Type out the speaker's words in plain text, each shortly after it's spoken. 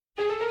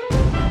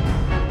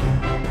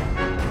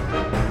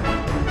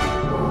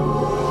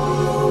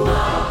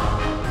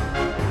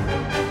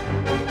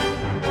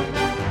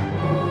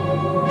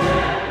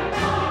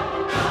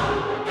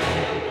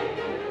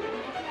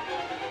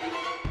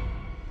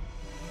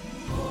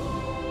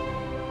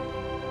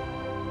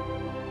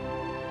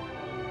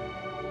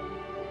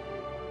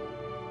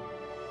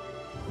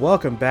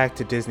Welcome back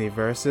to Disney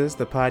Versus,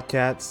 the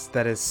podcast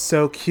that is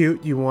so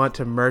cute you want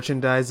to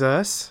merchandise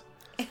us.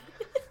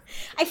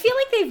 I feel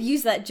like they've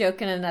used that joke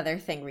in another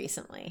thing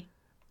recently.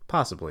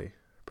 Possibly.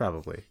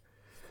 Probably.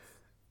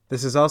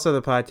 This is also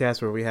the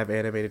podcast where we have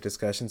animated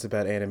discussions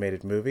about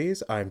animated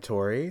movies. I'm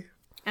Tori.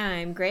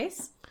 I'm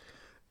Grace.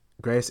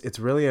 Grace, it's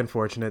really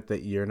unfortunate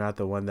that you're not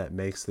the one that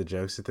makes the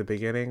jokes at the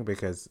beginning,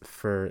 because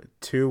for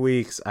 2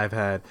 weeks I've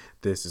had,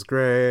 this is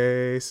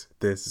Grace,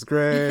 this is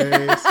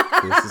Grace,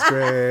 this is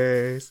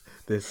Grace,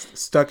 this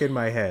stuck in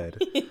my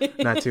head.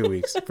 Not 2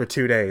 weeks. For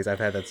 2 days I've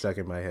had that stuck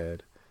in my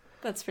head.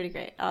 That's pretty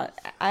great.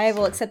 I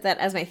will accept that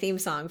as my theme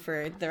song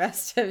for the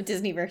rest of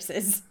Disney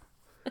Versus.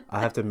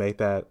 I'll have to make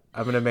that.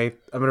 I'm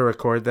gonna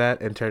record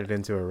that and turn it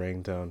into a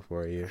ringtone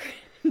for you.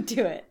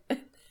 Do it.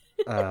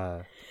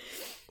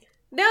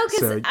 No,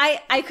 because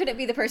I couldn't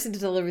be the person to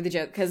deliver the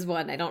joke because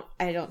one, I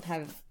don't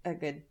have a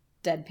good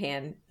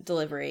deadpan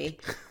delivery,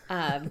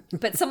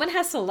 but someone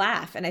has to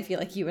laugh, and I feel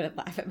like you wouldn't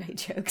laugh at my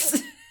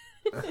jokes.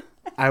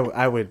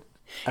 I would,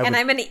 and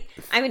I'm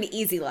an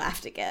easy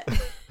laugh to get.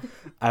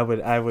 I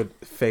would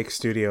fake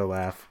studio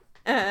laugh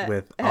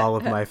with all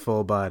of my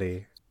full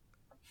body.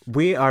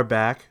 We are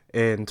back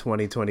in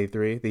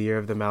 2023, the year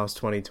of the mouse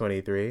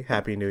 2023.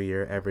 Happy New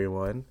Year,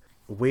 everyone.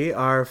 We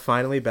are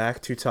finally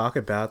back to talk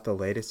about the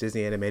latest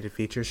Disney animated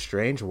feature,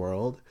 Strange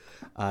World.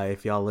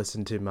 If y'all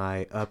listened to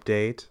my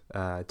update,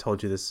 I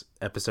told you this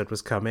episode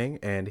was coming,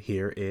 and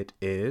here it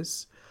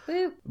is.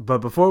 Woo. But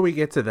before we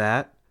get to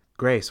that,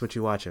 Grace, what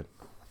you watching?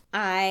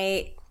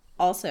 I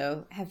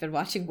also have been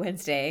watching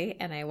Wednesday,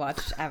 and I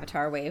watched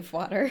Avatar: Way of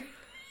Water.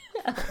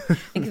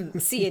 You can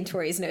see in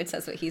Tori's notes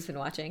that's what he's been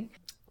watching.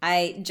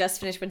 I just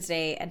finished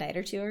Wednesday a night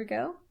or two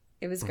ago.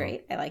 It was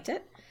great. I liked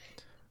it.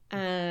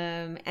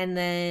 And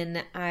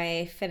then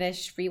I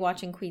finished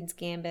rewatching Queen's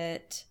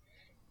Gambit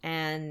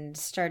and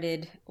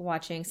started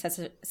watching Sex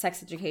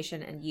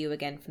Education and You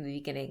again from the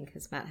beginning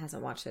because Matt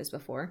hasn't watched those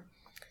before.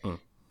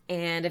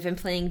 And I've been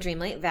playing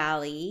Dreamlight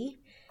Valley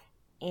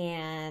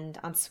and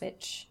on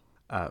Switch.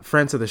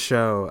 Friends of the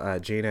show,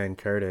 Gina and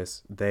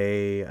Curtis,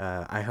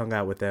 I hung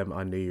out with them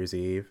on New Year's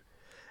Eve,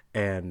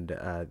 and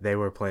they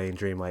were playing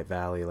Dreamlight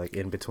Valley like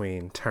in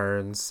between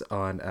turns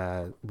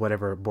on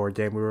whatever board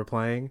game we were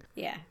playing.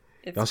 Yeah.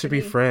 Y'all should be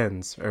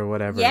friends or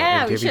whatever.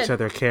 Yeah, and give each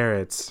other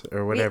carrots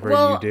or whatever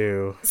you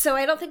do. So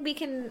I don't think we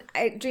can.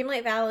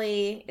 Dreamlight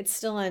Valley, it's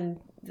still on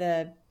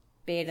the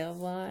beta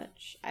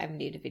watch. I'm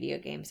new to video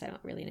games, so I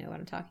don't really know what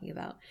I'm talking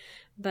about.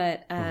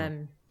 But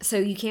so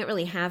you can't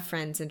really have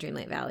friends in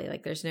Dreamlight Valley.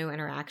 Like there's no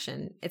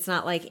interaction. It's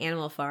not like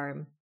Animal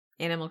Crossing.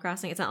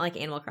 It's not like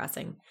Animal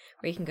Crossing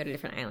where you can go to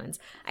different islands.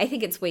 I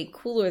think it's way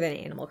cooler than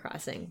Animal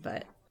Crossing,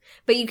 but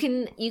you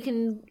can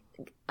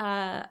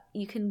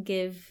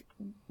give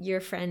your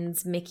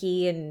friends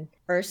Mickey and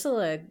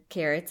Ursula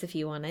carrots if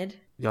you wanted.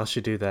 Y'all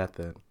should do that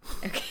then.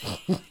 Okay.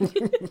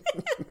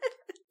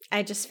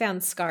 I just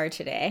found Scar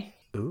today.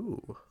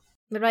 Ooh.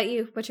 What about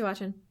you? What you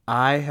watching?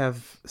 I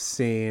have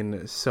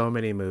seen so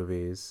many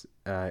movies,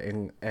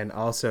 and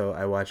also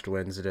I watched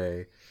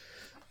Wednesday.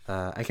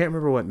 I can't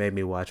remember what made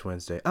me watch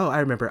Wednesday. Oh, I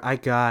remember. I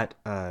got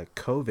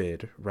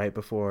COVID right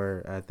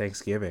before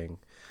Thanksgiving.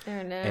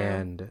 Oh, no.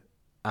 And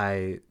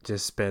I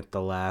just spent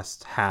the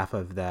last half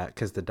of that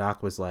because the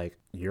doc was like,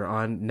 "You're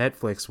on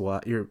Netflix.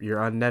 You're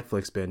on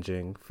Netflix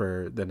binging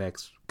for the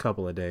next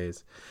couple of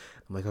days."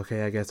 I'm like,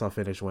 "Okay, I guess I'll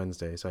finish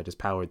Wednesday." So I just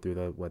powered through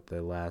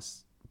the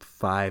last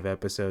 5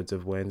 episodes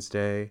of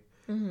Wednesday.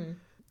 Mm-hmm.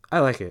 I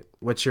like it.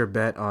 What's your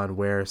bet on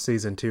where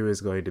season 2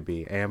 is going to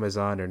be?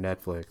 Amazon or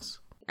Netflix?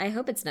 I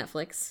hope it's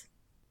Netflix.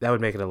 That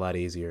would make it a lot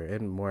easier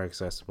and more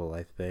accessible,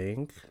 I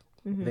think.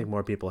 Mm-hmm. I think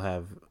more people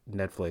have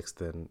Netflix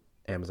than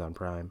Amazon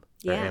Prime.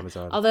 Or yeah.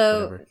 Amazon,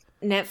 although whatever.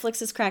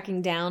 Netflix is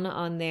cracking down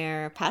on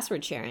their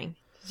password sharing.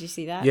 Did you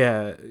see that?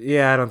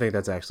 Yeah, I don't think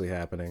that's actually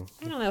happening.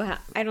 I don't know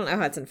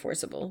how it's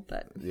enforceable,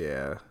 but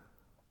yeah,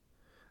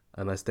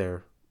 unless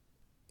they're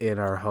in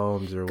our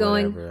homes or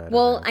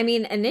whatever. I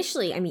mean,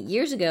 initially,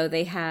 years ago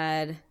they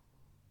had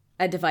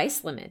a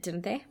device limit,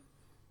 didn't they?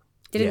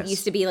 Didn't it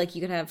used to be like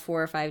you could have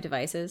 4 or 5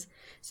 devices?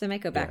 So they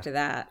might go back to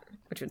that,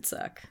 which would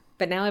suck.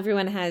 But now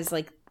everyone has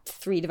like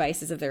 3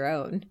 devices of their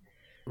own.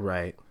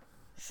 Right.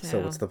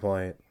 So what's the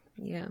point?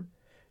 Yeah.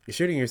 You're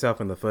shooting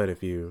yourself in the foot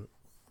if you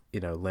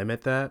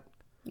limit that.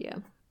 Yeah.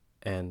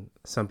 And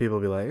some people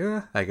be like,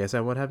 I guess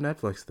I won't have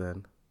Netflix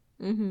then.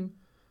 Mm-hmm.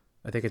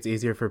 I think it's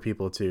easier for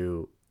people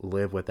to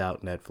live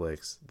without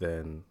Netflix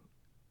than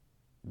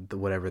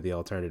whatever the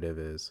alternative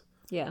is.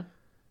 Yeah.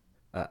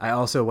 I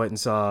also went and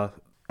saw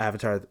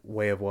Avatar: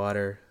 Way of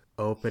Water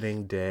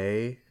opening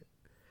day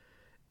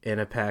in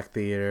a packed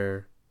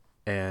theater,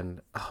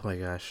 and oh my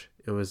gosh,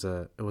 it was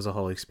a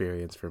whole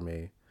experience for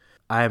me.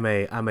 I'm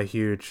a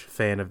huge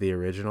fan of the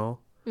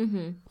original.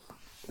 Mm-hmm.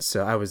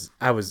 So I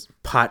was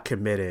pot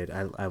committed.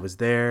 I was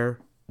there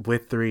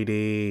with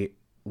 3D,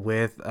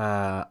 with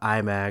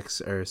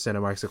IMAX or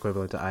Cinemark's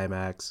equivalent to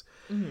IMAX,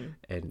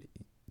 and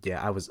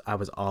yeah, I was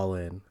all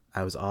in.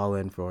 I was all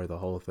in for the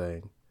whole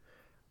thing.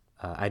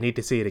 I need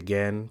to see it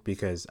again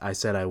because I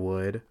said I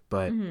would,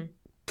 but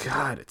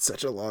God, it's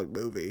such a long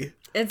movie.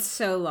 It's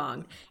so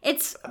long.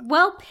 It's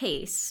well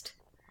paced.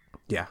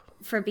 Yeah.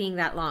 For being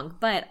that long.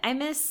 But I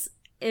miss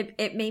it.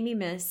 It made me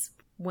miss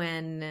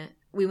when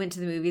we went to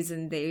the movies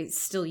and they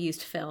still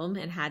used film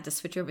and had to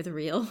switch over the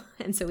reel.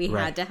 And so we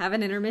had to have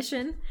an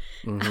intermission.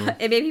 Mm-hmm.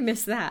 It made me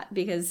miss that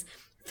because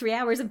 3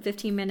 hours and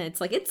 15 minutes,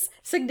 like it's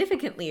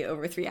significantly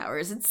over 3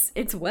 hours.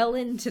 It's well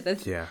into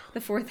the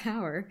fourth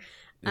hour.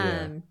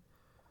 I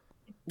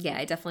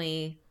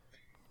definitely,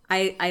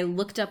 I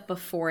looked up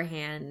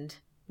beforehand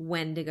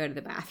when to go to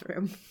the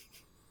bathroom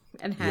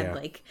and had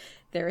like,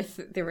 there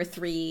were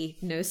 3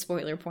 no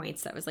spoiler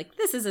points that was like,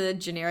 this is a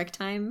generic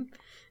time.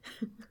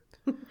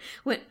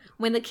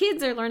 When the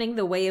kids are learning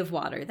the way of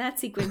water, that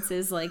sequence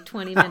is like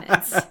 20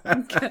 minutes.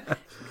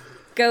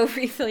 Go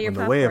refill your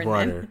popcorn. The way of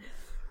water.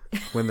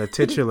 When the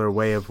titular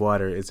way of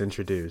water is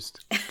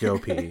introduced, go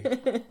pee.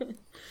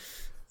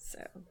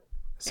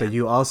 So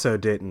you also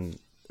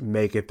didn't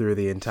make it through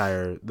the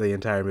entire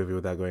movie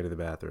without going to the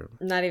bathroom.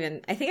 Not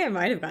even. I think I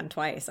might have gone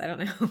twice. I don't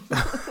know.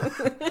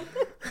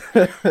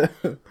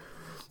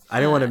 I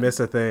didn't want to miss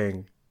a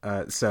thing.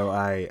 So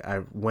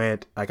I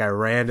went, like I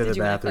ran to the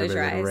bathroom and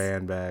then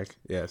ran back.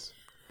 Yes.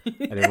 I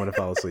didn't want to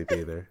fall asleep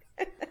either.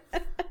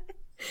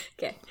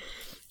 Okay.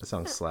 The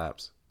song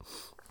slaps.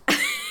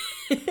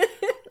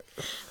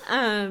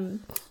 I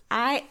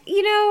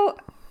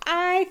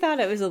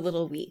thought it was a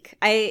little weak.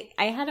 I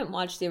hadn't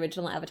watched the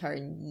original Avatar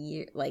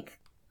in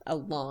a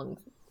long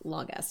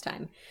ass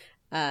time.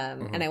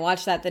 And I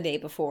watched that the day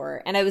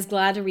before and I was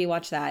glad to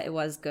rewatch that. It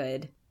was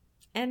good.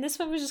 And this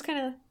one was just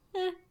kind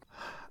of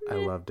I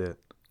loved it.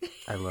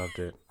 I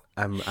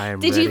am.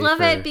 Did you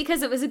love it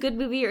because it was a good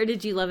movie, or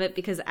did you love it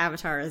because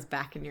Avatar is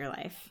back in your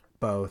life?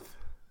 Both.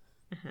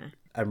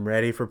 I'm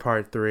ready for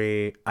part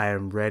 3. I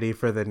am ready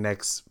for the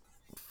next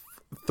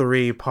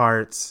 3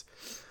 parts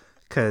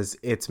because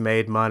it's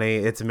made money.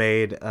 It's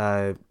made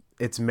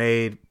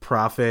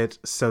profit,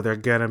 so they're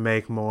gonna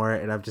make more.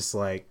 And I'm just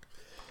like,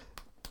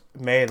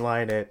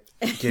 mainline it.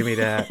 Give me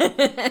that.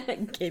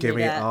 Give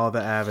me all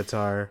the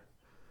Avatar.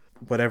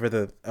 Whatever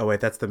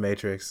that's the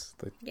Matrix.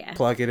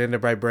 Plug it into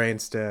my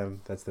brainstem.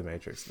 That's the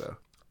Matrix, though.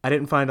 I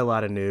didn't find a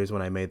lot of news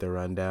when I made the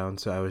rundown,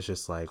 so I was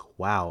just like,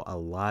 wow, a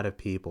lot of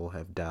people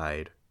have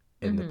died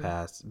in the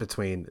past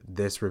between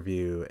this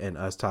review and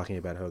us talking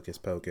about Hocus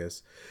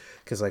Pocus.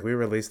 Because, we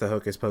released the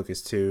Hocus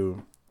Pocus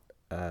 2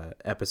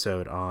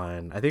 episode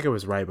on, I think it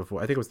was right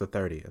before, I think it was the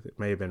 30th. It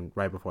may have been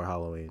right before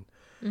Halloween.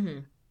 Mm-hmm.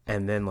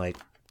 And then,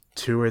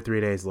 2 or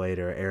 3 days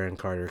later, Aaron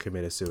Carter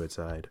committed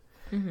suicide.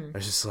 Mm-hmm. I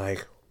was just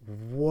like,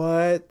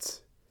 what?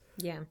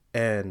 Yeah.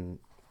 And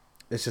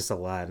it's just a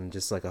lot, and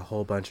just a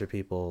whole bunch of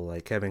people,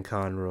 like Kevin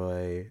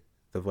Conroy,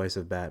 the voice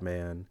of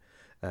Batman,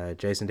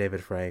 Jason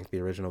David Frank, the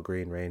original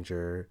Green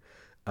Ranger,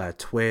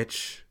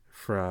 Twitch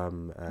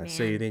from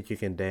So You Think You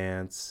Can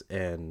Dance,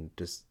 and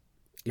just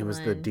he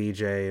was the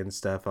DJ and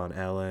stuff on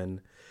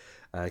Ellen.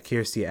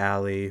 Kirstie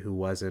Alley, who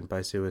wasn't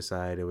by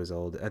suicide, it was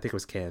old, I think it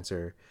was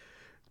cancer.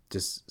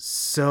 Just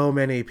so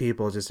many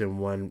people just in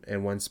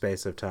one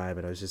space of time,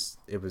 and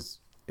it was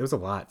a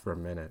lot for a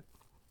minute.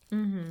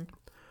 Mm-hmm.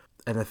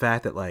 And the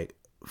fact that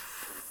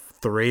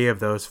 3 of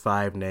those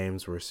 5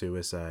 names were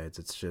suicides,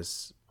 it's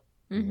just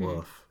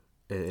woof.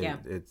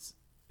 It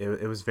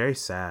was very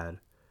sad.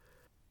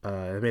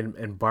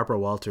 And Barbara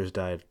Walters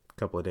died a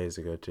couple of days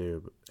ago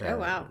too. Oh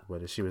wow!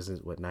 She was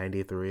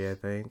 93, I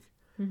think.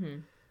 Mm-hmm.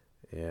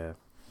 Yeah,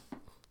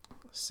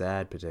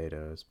 sad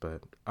potatoes.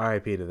 But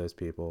R.I.P. to those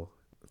people.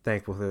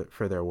 Thankful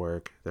for their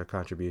work, their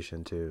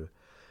contribution to,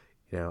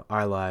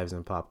 our lives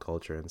and pop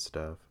culture and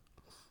stuff.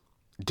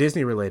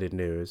 Disney related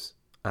news.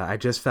 I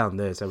just found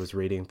this. I was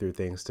reading through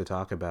things to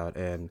talk about,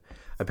 and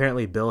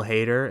apparently Bill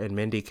Hader and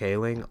Mindy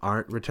Kaling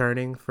aren't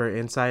returning for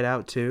Inside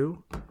Out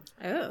 2.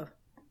 Oh.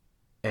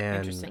 And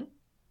interesting.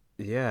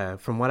 Yeah,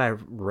 from what I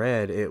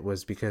read, it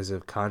was because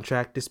of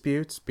contract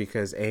disputes,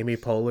 because Amy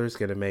Poehler's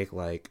going to make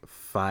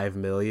 $5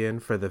 million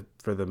for the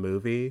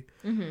movie,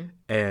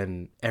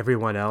 and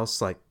everyone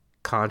else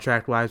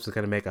contract wise was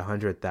going to make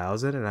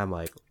 $100,000, and I'm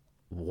like,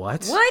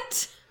 what?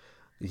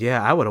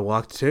 Yeah, I would have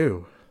walked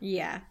too.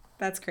 Yeah,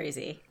 that's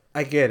crazy.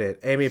 I get it.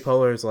 Amy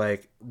Poehler's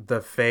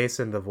the face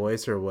and the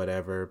voice or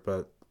whatever,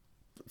 but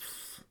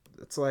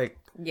it's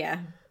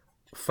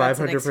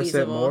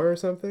 500% more or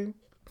something.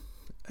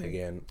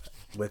 Again,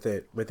 with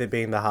it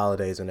being the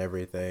holidays and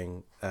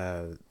everything,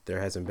 there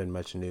hasn't been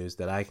much news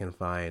that I can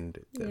find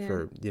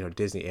for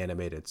Disney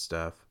animated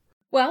stuff.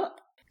 Well,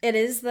 it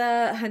is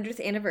the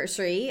 100th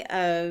anniversary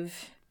of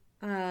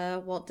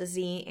Walt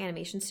Disney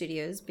Animation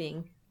Studios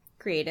being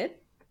created.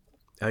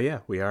 Oh yeah,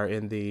 we are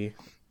in the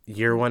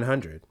year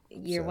 100.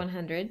 Year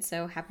 100,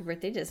 so happy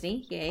birthday,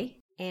 Disney. Yay.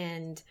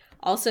 And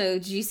also,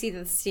 did you see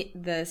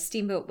the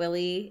Steamboat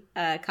Willie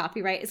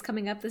copyright is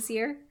coming up this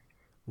year?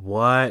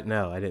 What?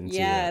 No, I didn't see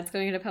that. Yeah, it's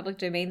going into public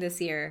domain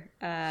this year.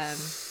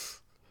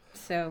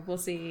 So we'll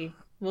see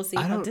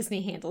how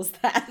Disney handles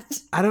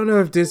that. I don't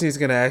know if Disney's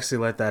going to actually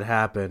let that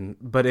happen,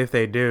 but if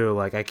they do,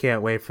 I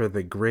can't wait for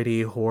the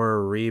gritty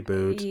horror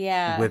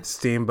reboot with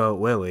Steamboat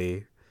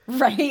Willie.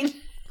 Right.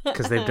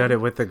 Because they've done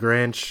it with the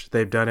Grinch.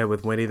 They've done it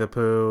with Winnie the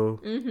Pooh.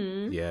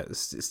 Mm-hmm. Yeah,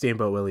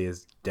 Steamboat Willie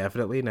is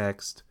definitely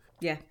next.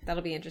 Yeah,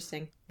 that'll be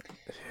interesting.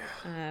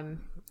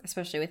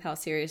 Especially with how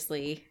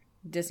seriously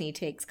Disney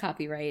takes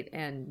copyright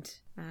and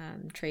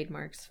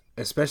trademarks.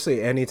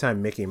 Especially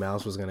anytime Mickey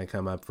Mouse was going to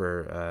come up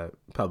for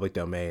public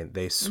domain,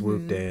 they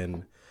swooped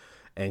in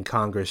and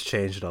Congress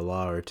changed a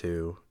law or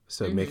two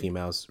so Mickey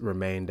Mouse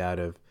remained out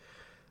of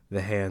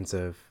the hands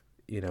of,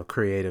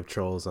 creative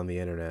trolls on the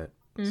internet.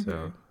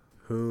 So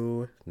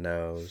who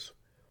knows?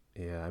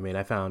 Yeah, I mean,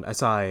 I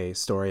saw a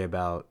story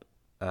about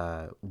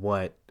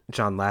what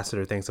John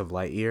Lasseter thinks of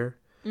Lightyear.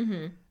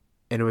 And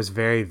it was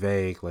very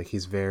vague. Like,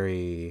 he's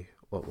very,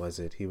 what was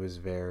it? He was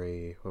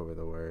very, what were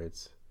the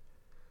words?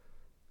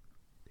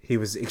 He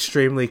was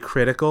extremely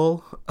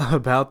critical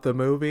about the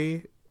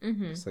movie.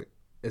 It's like,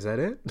 is that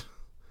it?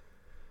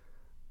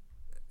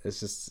 It's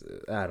just,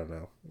 I don't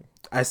know.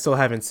 I still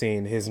haven't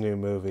seen his new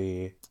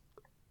movie,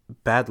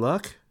 Bad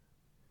Luck.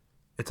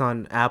 It's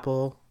on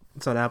Apple.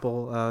 It's on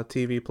Apple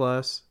TV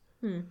Plus.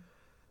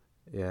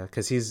 Yeah,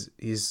 because he's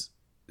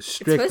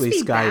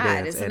strictly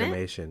Skydance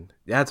animation.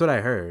 Yeah, that's what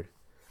I heard.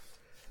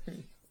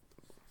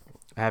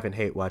 I haven't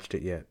hate watched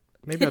it yet.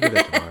 Maybe I'll do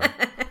that tomorrow.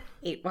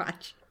 Hate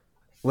watch.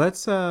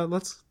 Let's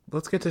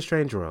get to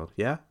Strange World.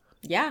 Yeah.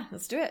 Yeah,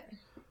 let's do it.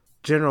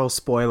 General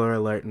spoiler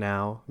alert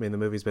now. I mean, the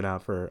movie's been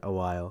out for a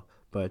while,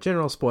 but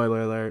general spoiler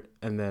alert.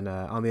 And then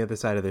on the other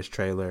side of this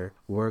trailer,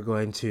 we're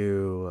going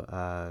to.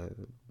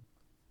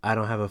 I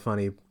don't have a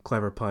funny,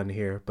 clever pun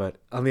here, but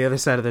on the other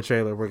side of the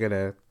trailer, we're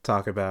gonna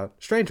talk about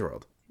Strange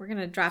World. We're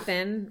gonna drop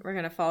in. We're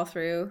gonna fall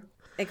through.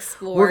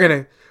 Explore.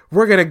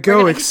 We're gonna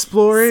go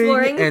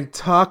exploring and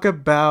talk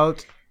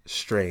about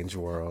Strange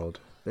World.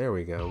 There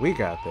we go. We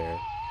got there.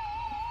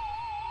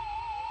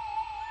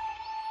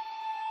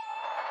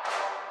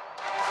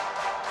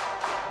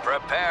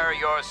 Prepare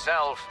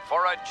yourself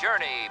for a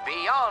journey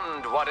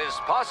beyond what is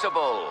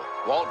possible.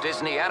 Walt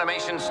Disney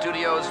Animation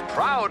Studios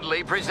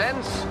proudly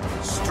presents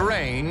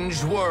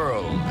Strange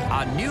World,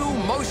 a new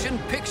motion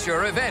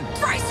picture event.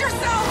 Brace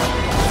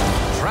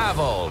yourself!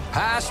 Travel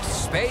past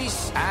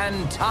space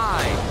and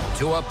time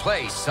to a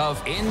place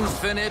of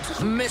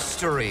infinite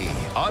mystery,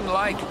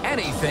 unlike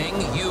anything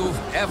you've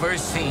ever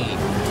seen.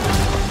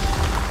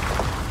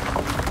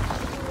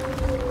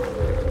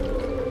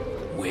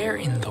 Where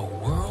in the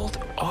world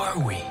are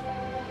we?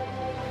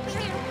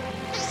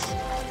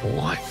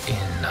 What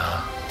in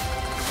the...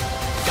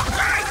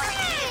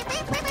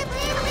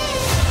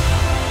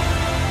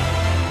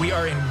 We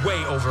are in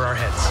way over our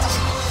heads.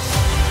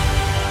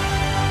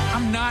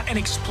 I'm not an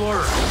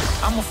explorer.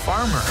 I'm a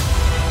farmer.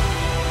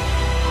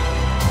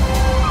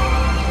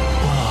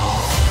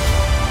 Whoa.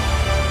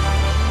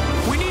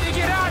 We need to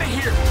get out of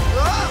here.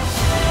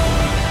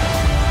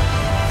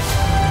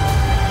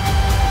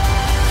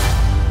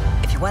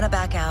 If you want to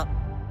back out,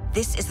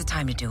 this is the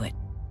time to do it.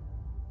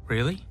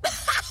 Really?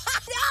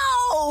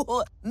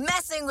 No!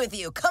 Messing with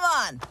you. Come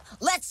on.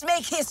 Let's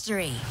make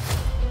history.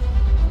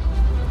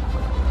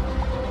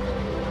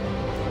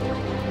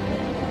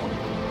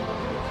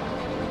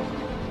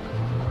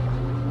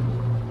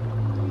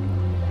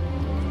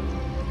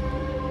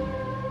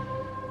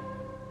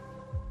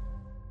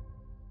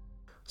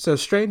 So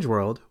Strange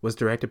World was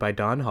directed by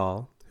Don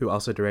Hall, who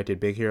also directed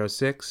Big Hero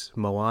 6,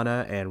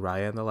 Moana, and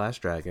Raya and the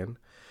Last Dragon.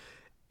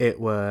 It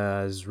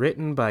was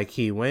written by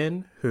Ki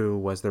Win, who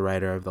was the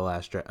writer of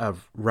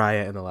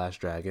Raya and the Last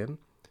Dragon.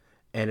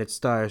 And it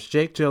stars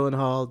Jake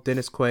Gyllenhaal,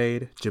 Dennis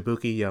Quaid,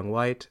 Jabuki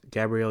Young-White,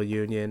 Gabrielle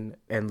Union,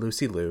 and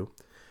Lucy Liu.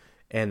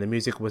 And the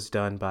music was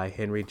done by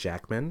Henry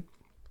Jackman.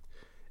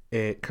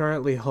 It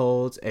currently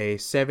holds a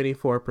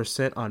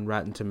 74% on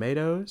Rotten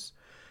Tomatoes.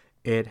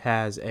 It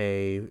has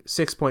a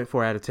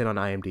 6.4 out of 10 on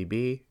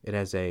IMDb. It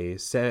has a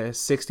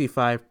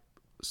 65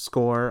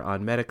 score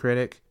on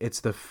Metacritic.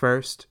 It's the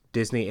first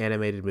Disney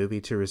animated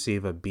movie to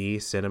receive a B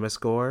cinema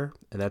score,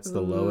 and that's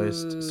the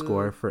lowest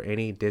score for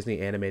any Disney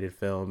animated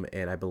film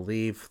in, I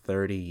believe,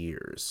 30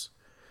 years.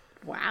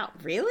 Wow,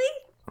 really?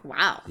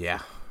 Wow.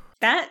 Yeah.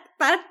 That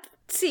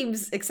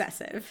seems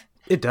excessive.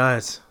 It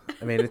does.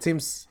 I mean, it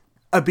seems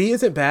a B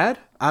isn't bad,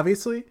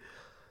 obviously,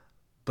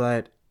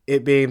 but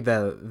it being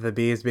the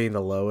B is being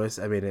the lowest.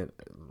 I mean,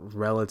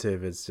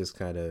 relative, it's just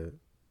kind of,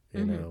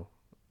 you know,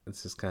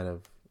 it's just kind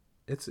of,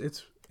 it's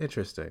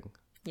interesting.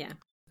 Yeah.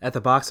 At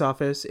the box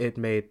office, it's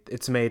made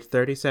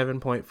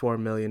 $37.4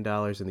 million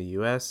in the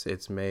U.S.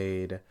 It's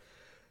made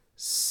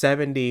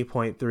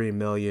 $70.3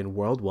 million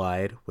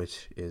worldwide,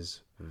 which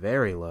is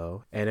very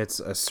low, and it's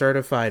a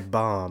certified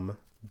bomb.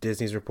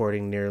 Disney's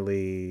reporting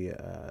nearly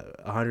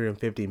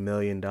 $150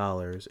 million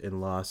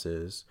in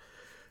losses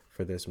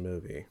for this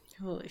movie.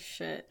 Holy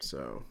shit.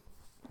 So,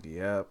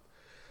 yep.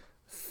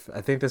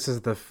 I think this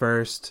is the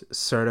first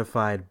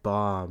certified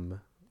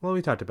bomb. Well,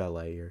 we talked about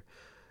Lightyear.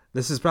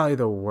 This is probably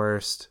the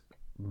worst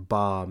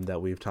bomb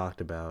that we've talked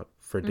about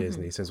for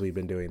Disney since we've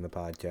been doing the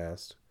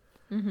podcast.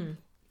 Mm-hmm.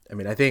 I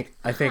mean, I think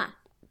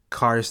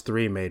Cars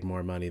 3 made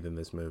more money than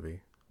this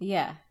movie.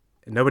 Yeah.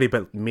 Nobody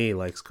but me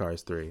likes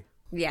Cars 3.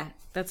 Yeah,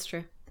 that's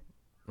true.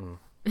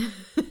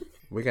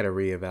 We got to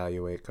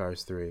reevaluate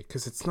Cars 3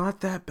 because it's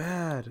not that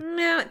bad.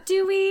 No,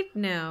 do we?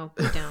 No,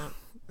 we don't.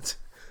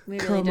 We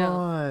really Come don't.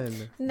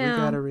 on. No. We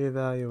got to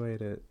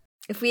reevaluate it.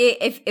 If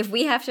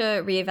we have to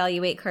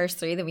reevaluate Cars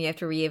 3, then we have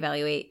to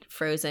reevaluate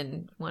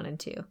Frozen 1 and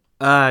 2.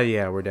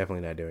 Yeah, we're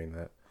definitely not doing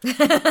that.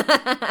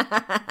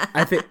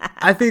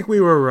 I think we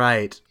were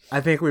right.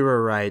 I think we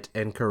were right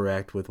and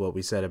correct with what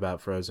we said about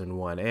Frozen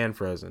 1 and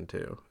Frozen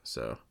 2.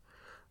 So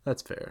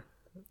that's fair.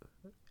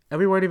 And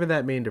we weren't even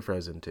that mean to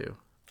Frozen 2.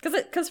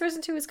 Because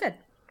Frozen 2 is good.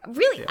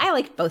 Really, yeah. I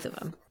liked both of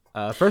them.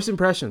 First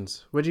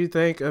impressions. What do you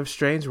think of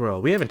Strange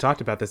World? We haven't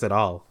talked about this at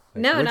all.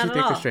 No, what not did you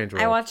think at all. of Strange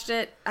World? I watched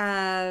it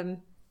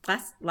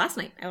last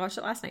night. I watched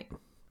it last night.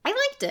 I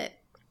liked it.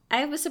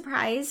 I was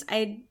surprised.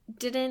 I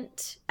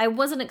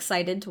wasn't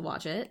excited to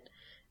watch it.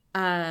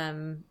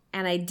 And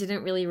I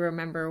didn't really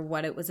remember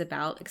what it was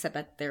about, except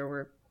that there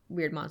were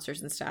weird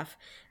monsters and stuff.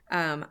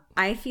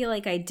 I feel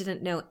like I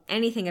didn't know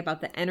anything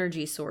about the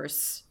energy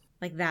source,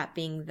 like that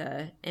being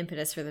the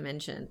impetus for the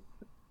mission.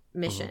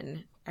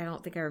 Mm-hmm. I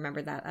don't think I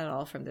remembered that at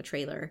all from the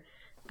trailer,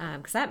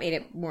 because that made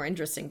it more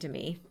interesting to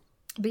me.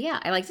 But yeah,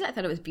 I liked it. I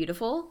thought it was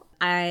beautiful.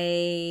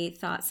 I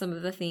thought some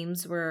of the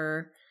themes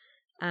were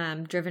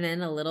driven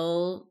in a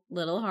little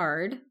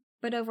hard,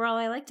 but overall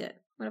I liked it.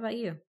 What about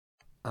you?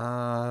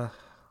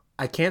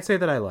 I can't say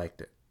that I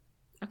liked it.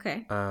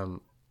 Okay.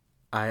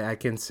 I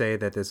can say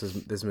that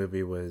this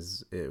movie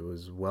was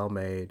well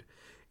made.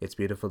 It's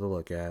beautiful to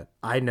look at.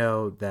 I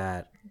know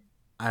that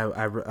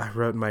I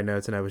wrote in my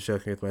notes, and I was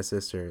joking with my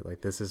sister,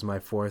 like, this is my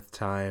 4th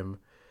time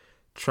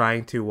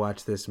trying to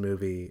watch this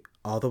movie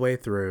all the way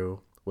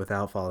through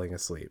without falling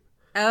asleep.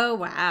 Oh,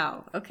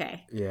 wow.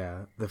 Okay.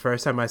 Yeah. The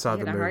first time I saw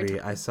the movie,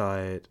 I saw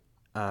it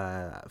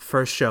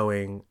first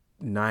showing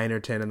 9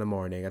 or 10 in the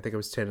morning. I think it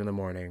was 10 in the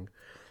morning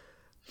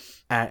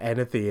at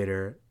a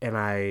theater, and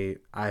I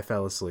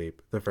fell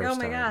asleep the first time.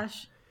 Oh my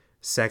gosh.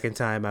 Second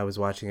time I was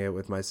watching it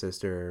with my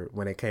sister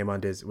when it came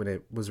on when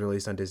it was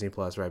released on Disney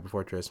Plus right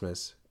before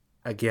Christmas.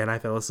 Again, I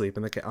fell asleep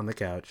on the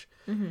couch.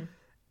 Mm-hmm.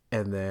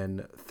 And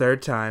then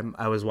third time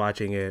I was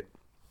watching it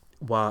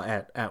while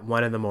at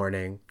 1 in the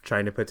morning,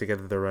 trying to put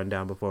together the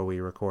rundown before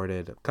we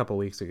recorded a couple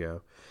weeks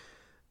ago.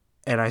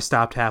 And I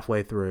stopped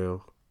halfway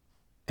through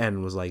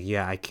and was like,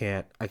 yeah, I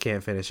can't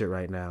finish it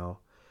right now.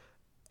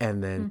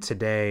 And then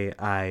today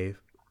I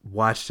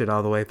watched it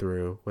all the way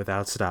through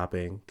without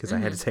stopping because I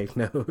had to take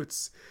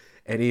notes.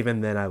 And even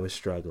then I was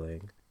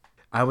struggling.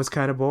 I was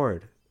kind of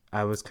bored.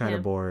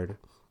 Bored.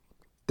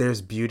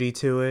 There's beauty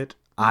to it.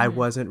 Mm-hmm. I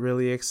wasn't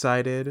really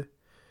excited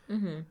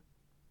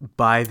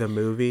by the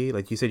movie.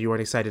 Like you said, you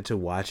weren't excited to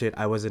watch it.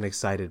 I wasn't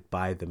excited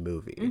by the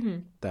movie. Mm-hmm.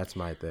 That's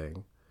my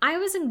thing. I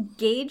was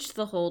engaged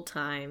the whole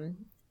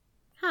time.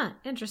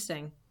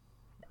 Interesting.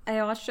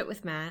 I watched it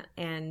with Matt,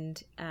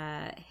 and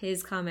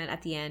his comment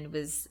at the end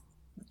was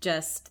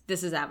just,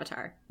 this is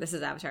Avatar. This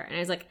is Avatar. And I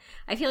was like,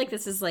 I feel like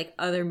this is like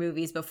other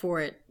movies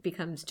before it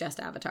becomes just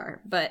Avatar.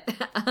 But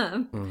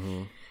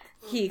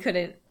he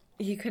couldn't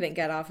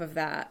get off of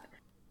that.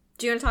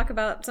 Do you want to talk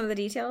about some of the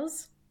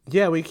details?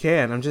 Yeah, we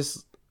can.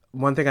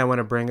 One thing I want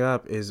to bring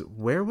up is,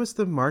 where was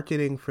the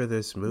marketing for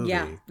this movie?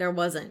 Yeah, there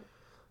wasn't.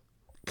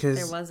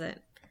 There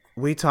wasn't.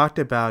 We talked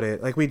about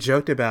it, like we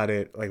joked about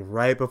it, like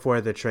right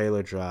before the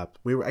trailer dropped.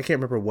 I can't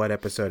remember what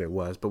episode it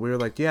was, but we were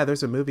like, yeah,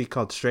 there's a movie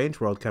called Strange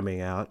World coming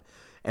out,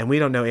 and we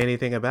don't know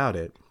anything about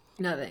it.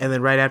 Nothing. And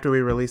then right after we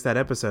released that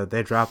episode,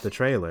 they dropped the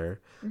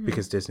trailer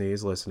because Disney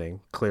is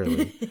listening,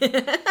 clearly.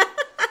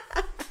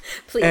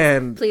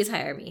 Please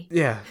hire me.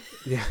 Yeah.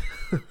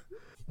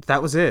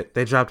 That was it.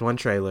 They dropped one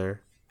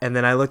trailer, and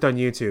then I looked on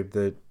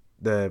YouTube.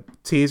 The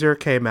teaser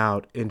came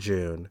out in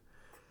June.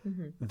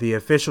 Mm-hmm. The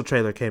official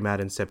trailer came out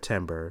in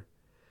September,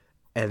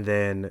 and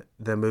then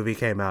the movie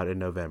came out in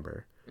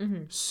November.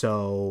 Mm-hmm.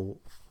 So,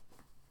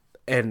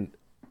 and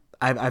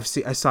I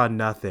saw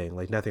nothing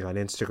on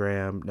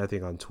Instagram,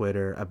 nothing on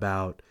Twitter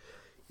about,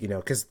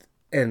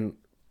 and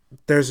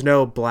there's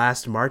no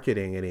blast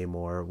marketing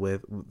anymore.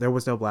 There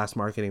was no blast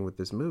marketing with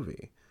this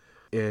movie.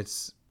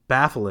 It's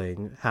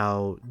baffling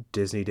how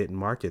Disney didn't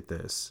market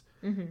this.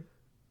 Mm-hmm.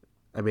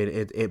 I mean,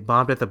 it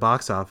bombed at the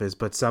box office,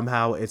 but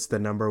somehow it's the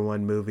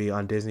 #1 movie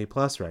on Disney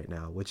Plus right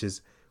now, which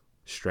is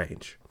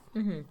strange.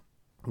 Mm-hmm.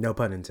 No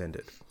pun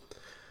intended.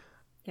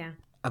 Yeah.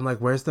 I'm like,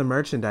 where's the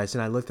merchandise?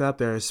 And I looked up,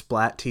 there are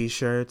Splat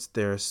t-shirts,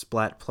 there are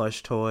Splat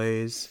plush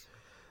toys,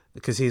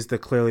 because he's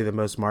clearly the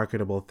most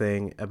marketable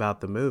thing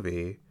about the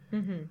movie.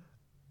 Mm-hmm.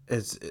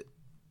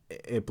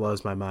 It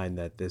blows my mind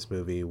that this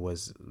movie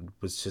was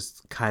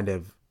just kind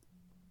of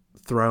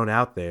thrown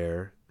out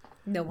there.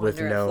 No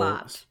wonder it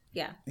flopped.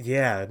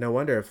 Yeah, no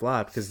wonder it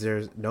flopped, because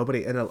there's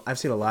nobody, and I've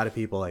seen a lot of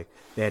people, like,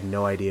 they had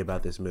no idea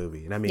about this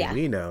movie. And I mean,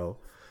 we know,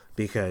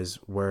 because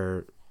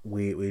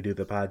we do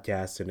the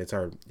podcast, and it's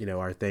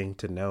our thing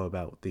to know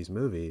about these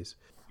movies.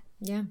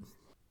 Yeah.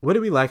 What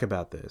do we like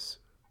about this?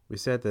 We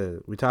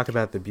talk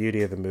about the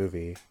beauty of the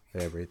movie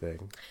and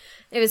everything.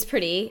 It was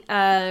pretty.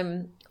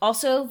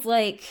 Also,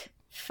 like,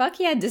 fuck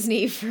yeah,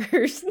 Disney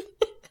for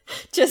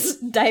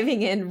just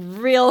diving in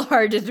real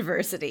hard to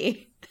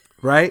diversity.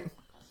 Right?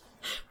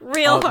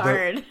 Real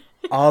hard.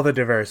 All the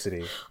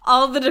diversity.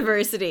 All the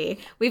diversity.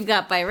 We've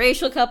got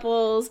biracial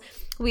couples.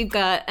 We've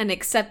got an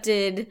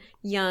accepted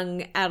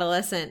young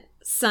adolescent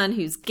son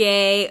who's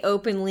gay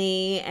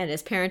openly, and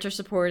his parents are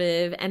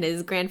supportive, and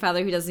his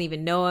grandfather, who doesn't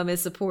even know him,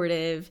 is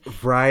supportive.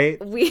 Right.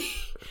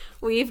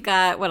 We've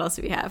got, what else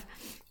do we have?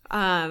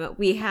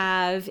 We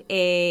have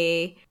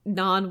a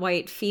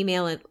non-white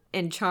female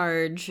in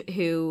charge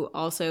who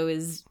also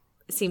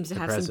seems to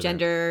have some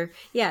gender.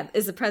 Yeah,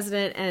 is the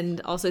president,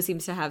 and also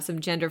seems to have some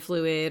gender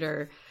fluid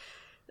or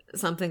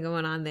something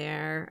going on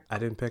there. I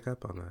didn't pick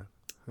up on that.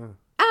 Huh.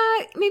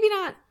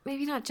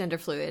 Maybe not gender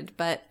fluid,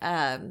 but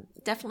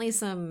definitely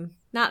some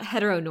not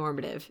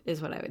heteronormative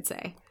is what I would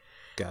say.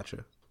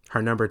 Gotcha.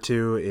 Her number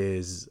 2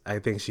 is, I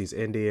think she's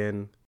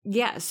Indian.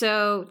 Yeah,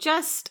 so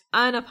just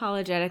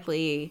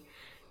unapologetically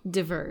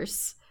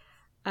diverse,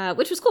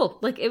 which was cool.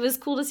 Like, it was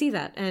cool to see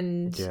that,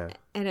 and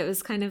it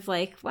was kind of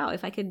like, wow,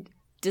 if I could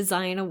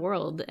design a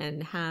world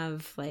and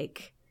have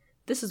like,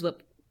 this is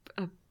what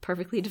a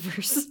perfectly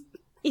diverse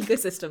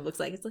ecosystem looks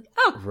like. It's like,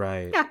 oh,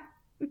 right,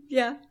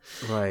 yeah,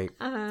 right.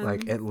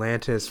 Like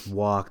Atlantis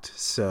walked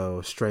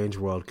so Strange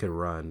World could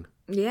run.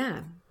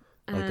 Yeah,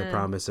 like the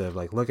promise of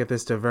like, look at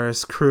this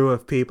diverse crew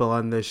of people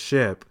on this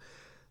ship.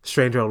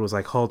 Strange World was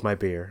like, hold my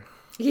beer.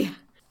 Yeah.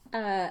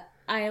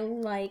 I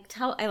liked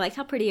how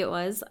pretty it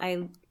was.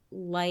 I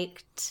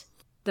liked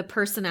the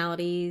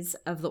personalities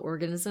of the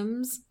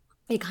organisms.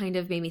 It kind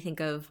of made me think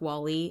of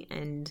WALL-E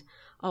and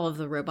all of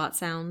the robot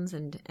sounds,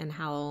 and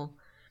how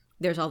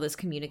there's all this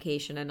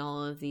communication and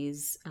all of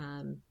these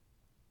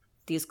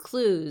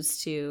clues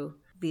to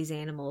these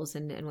animals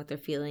and what they're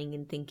feeling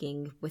and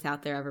thinking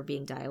without there ever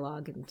being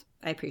dialogue. And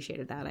I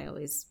appreciated that. I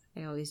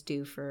always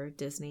do for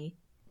Disney.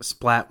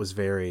 Splat was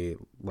very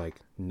like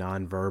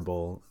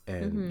nonverbal,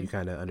 and you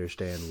kind of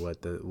understand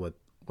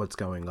what's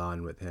going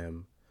on with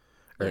him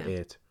or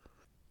it.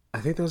 I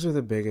think those are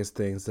the biggest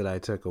things that I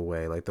took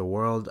away. Like the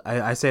world,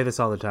 I say this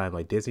all the time,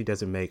 like Disney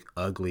doesn't make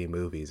ugly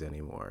movies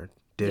anymore.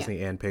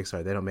 Disney and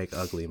Pixar, they don't make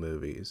ugly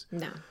movies.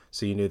 No.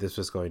 So you knew this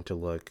was going to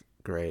look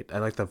great. I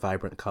like the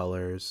vibrant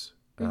colors,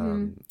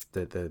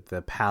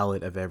 the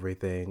palette of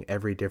everything.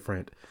 Every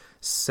different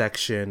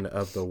section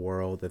of the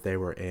world that they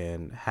were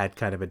in had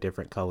kind of a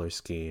different color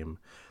scheme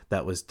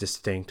that was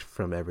distinct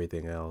from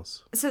everything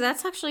else. So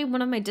that's actually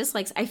one of my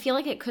dislikes. I feel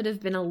like it could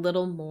have been a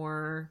little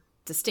more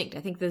distinct.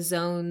 I think the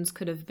zones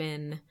could have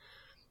been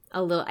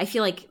a little, I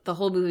feel like the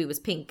whole movie was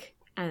pink,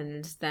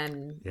 and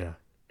then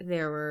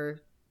there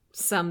were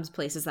some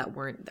places that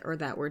weren't, or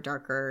that were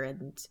darker,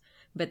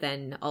 but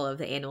then all of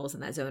the animals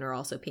in that zone are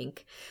also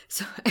pink.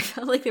 So I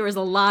felt like there was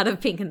a lot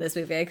of pink in this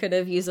movie. I could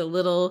have used a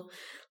little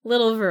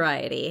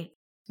variety.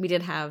 We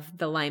did have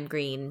the lime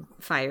green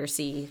fire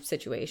sea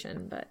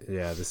situation, but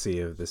the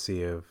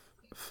sea of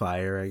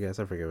fire, I guess.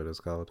 I forget what it's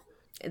called.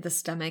 The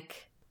stomach.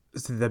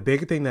 So the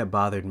big thing that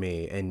bothered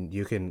me, and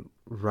you can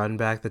run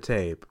back the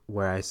tape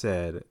where I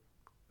said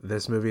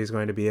this movie is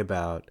going to be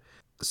about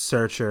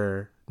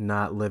Searcher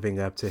not living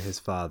up to his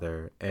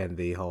father, and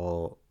the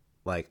whole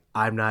like,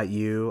 I'm not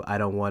you, I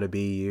don't want to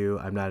be you,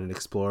 I'm not an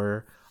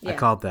explorer. I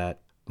called that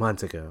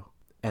months ago.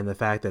 And the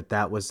fact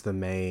that was the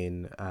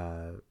main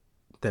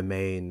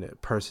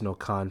personal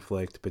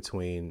conflict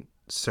between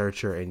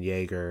Searcher and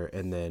Yeager,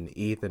 and then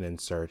Ethan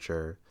and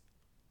Searcher,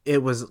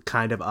 it was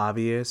kind of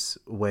obvious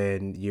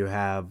when you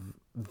have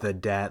the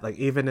dad, like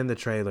even in the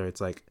trailer,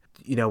 it's like,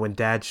 you know, when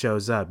dad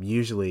shows up,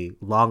 usually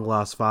long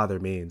lost father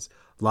means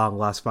long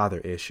lost father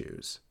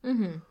issues.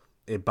 Mm-hmm.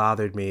 It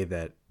bothered me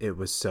that it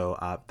was so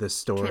the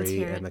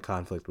story and the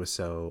conflict was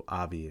so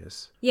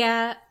obvious.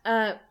 Yeah.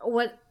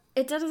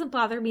 It doesn't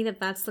bother me that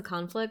that's the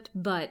conflict,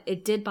 but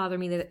it did bother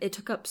me that it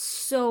took up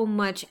so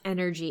much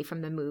energy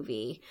from the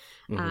movie.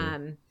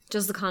 Mm-hmm.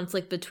 Just the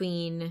conflict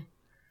between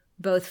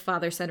both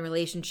father-son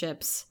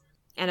relationships,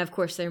 and of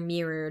course they're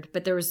mirrored,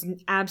 but there was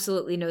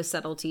absolutely no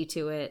subtlety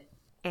to it,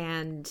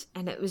 and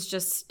it was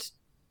just,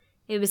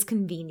 it was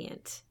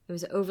convenient. It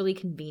was overly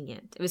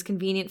convenient. It was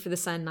convenient for the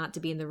son not to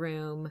be in the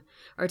room,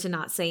 or to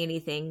not say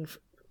anything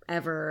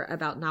ever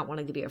about not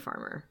wanting to be a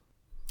farmer.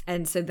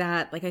 And so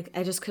that, like,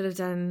 I just could have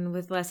done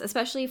with less,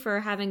 especially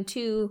for having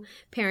two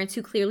parents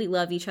who clearly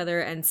love each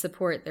other and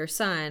support their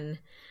son.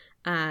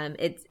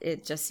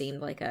 It just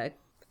seemed like a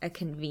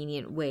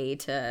convenient way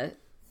to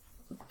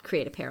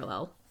create a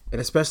parallel. And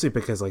especially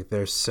because, like,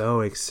 they're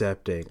so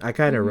accepting. I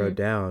kind of wrote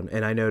down,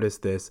 and I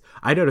noticed this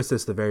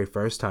the very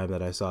first time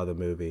that I saw the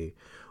movie,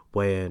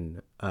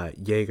 when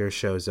Yeager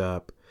shows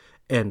up.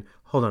 And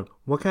hold on,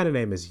 what kind of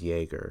name is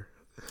Yeager?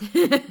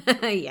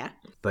 Yeah.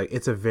 Like,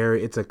 it's a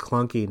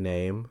clunky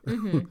name.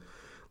 Mm-hmm.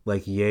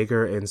 Like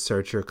Yeager and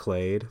Searcher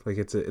Clade. Like,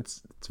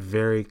 it's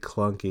very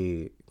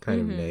clunky kind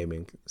of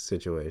naming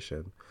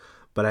situation.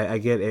 But I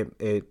get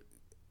it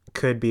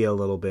could be a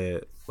little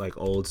bit like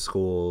old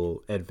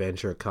school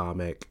adventure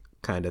comic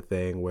kind of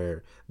thing,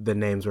 where the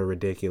names were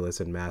ridiculous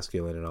and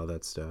masculine and all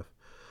that stuff.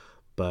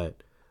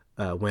 But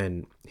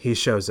when he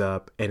shows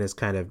up and is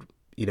kind of,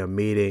 you know,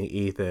 meeting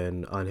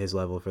Ethan on his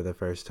level for the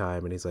first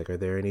time, and he's like, are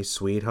there any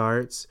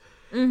sweethearts?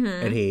 Mm-hmm.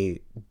 And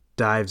he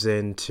dives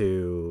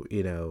into,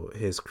 you know,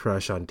 his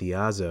crush on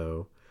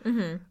Diazo,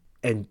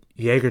 and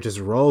Yeager just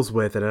rolls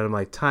with it, and I'm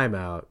like, time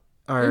out.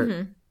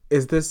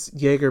 Is this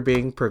Yeager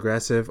being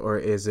progressive, or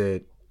is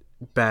it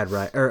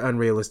or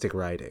unrealistic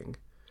writing?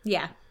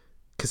 Yeah.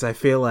 Because I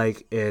feel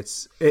like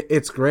it's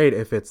great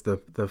if it's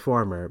the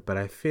former, but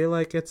I feel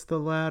like it's the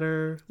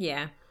latter.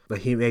 Yeah. But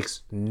he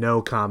makes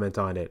no comment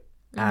on it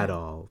at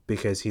all,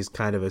 because he's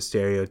kind of a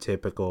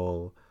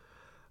stereotypical,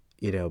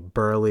 you know,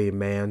 burly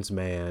man's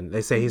man.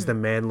 They say he's the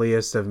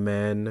manliest of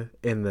men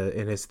in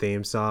his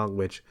theme song,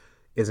 which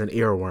is an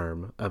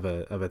earworm of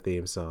a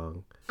theme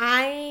song.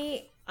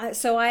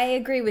 So I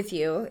agree with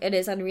you. It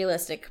is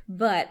unrealistic,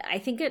 but I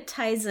think it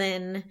ties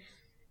in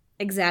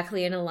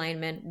exactly in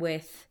alignment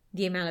with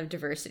the amount of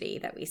diversity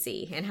that we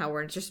see, and how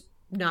we're just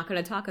not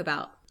going to talk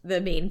about the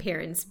main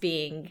parents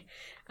being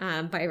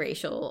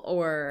biracial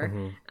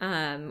or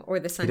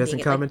the son. He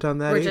doesn't comment on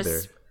that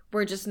either.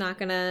 We're just not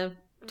going to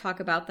talk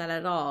about that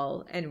at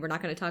all, and we're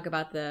not going to talk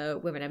about the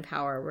women in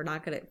power. We're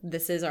not going to.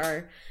 This is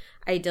our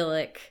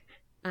idyllic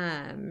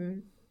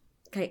kind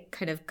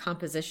of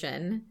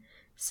composition.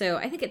 So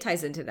I think it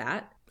ties into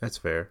that. That's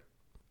fair.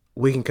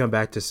 We can come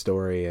back to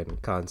story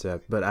and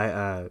concept, but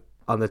I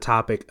on the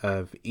topic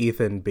of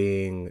Ethan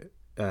being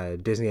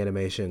Disney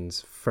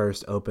Animation's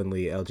first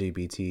openly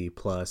LGBT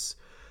plus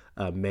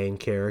main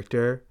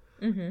character,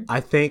 I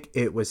think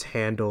it was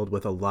handled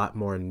with a lot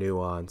more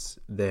nuance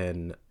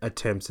than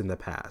attempts in the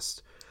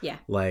past. Yeah.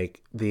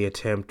 Like the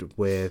attempt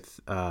with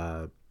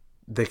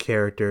the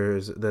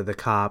characters, the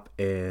cop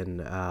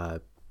in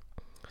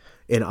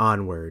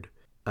Onward,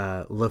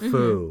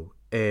 LeFou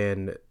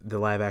in the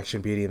live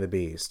action Beauty and the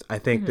Beast. I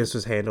think this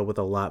was handled with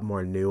a lot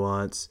more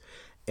nuance,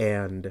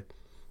 and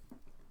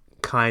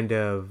kind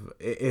of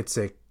it's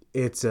a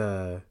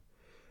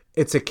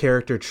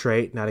character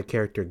trait, not a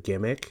character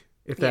gimmick,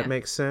 if that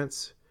makes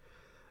sense.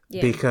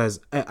 Yeah. Because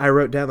I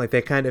wrote down, like,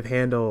 they kind of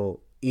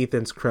handle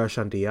Ethan's crush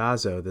on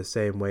Diazo the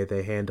same way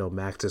they handle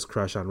Max's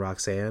crush on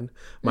Roxanne,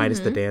 minus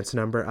the dance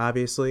number,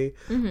 obviously.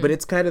 But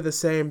it's kind of the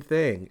same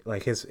thing.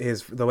 Like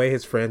the way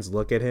his friends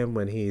look at him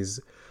when he's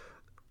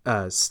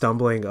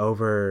stumbling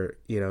over,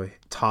 you know,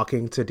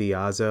 talking to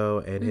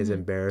Diazo, and his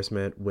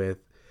embarrassment with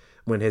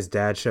when his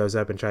dad shows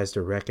up and tries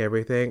to wreck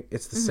everything.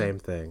 It's the same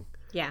thing.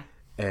 Yeah.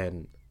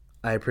 And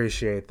I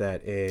appreciate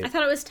that I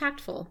thought it was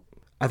tactful.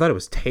 I thought it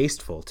was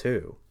tasteful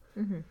too.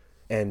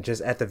 And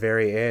just at the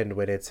very end,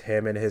 when it's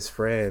him and his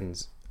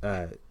friends,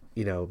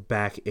 you know,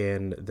 back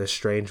in the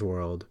strange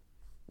world,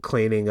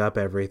 cleaning up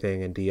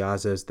everything, and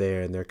Diazo's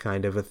there, and they're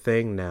kind of a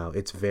thing now.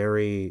 It's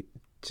very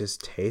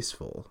just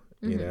tasteful,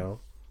 you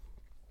know?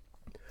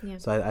 Yeah.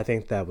 So I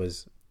think that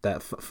was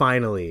that.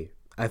 Finally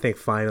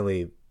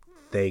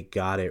they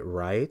got it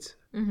right.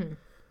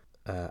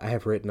 I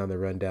have written on the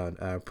rundown,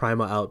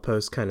 Primal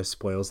Outpost kind of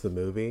spoils the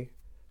movie.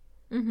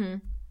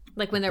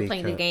 Like when they're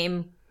playing the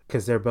game.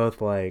 Because they're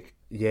both like,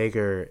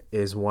 Yeager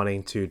is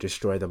wanting to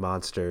destroy the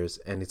monsters,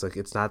 and it's like,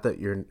 it's not that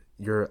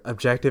your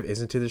objective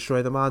isn't to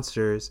destroy the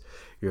monsters.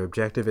 Your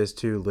objective is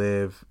to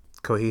live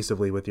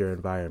cohesively with your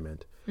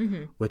environment,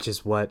 which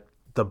is what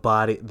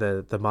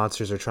the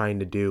monsters are trying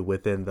to do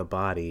within the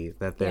body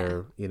that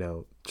they're you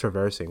know,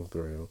 traversing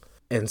through.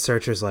 And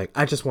Searcher's like,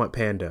 I just want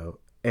Pando,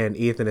 and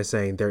Ethan is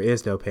saying there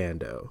is no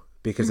Pando,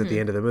 because at the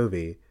end of the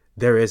movie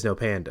there is no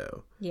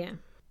Pando. Yeah.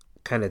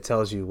 Kind of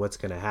tells you what's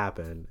going to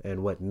happen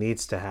and what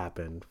needs to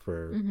happen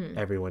for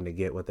everyone to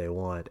get what they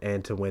want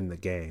and to win the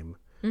game.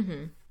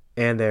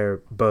 And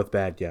they're both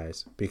bad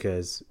guys,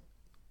 because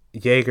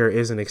Yeager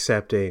isn't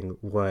accepting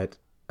what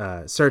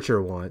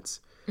Searcher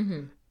wants,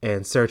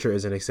 and Searcher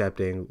isn't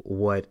accepting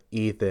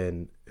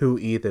who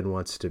Ethan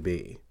wants to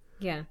be.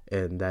 Yeah.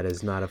 And that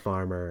is not a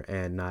farmer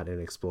and not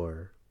an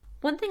explorer.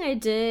 One thing I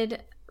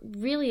did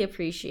really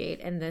appreciate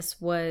in this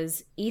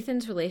was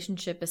Ethan's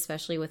relationship,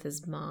 especially with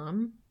his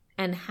mom,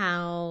 and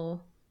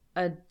how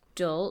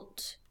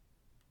adult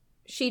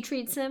she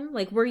treats him.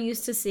 Like, we're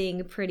used to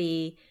seeing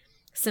pretty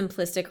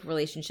simplistic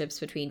relationships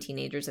between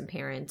teenagers and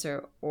parents,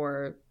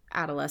 or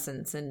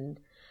adolescents and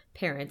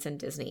parents in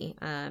Disney,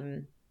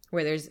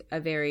 where there's a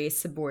very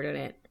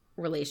subordinate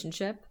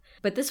relationship.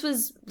 But this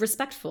was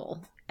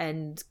respectful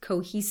and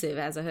cohesive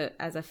as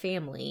a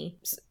family.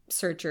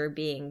 Searcher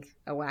being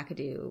a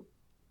wackadoo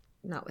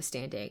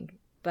notwithstanding.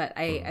 But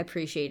I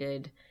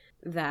appreciated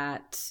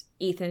that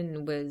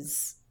Ethan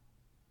was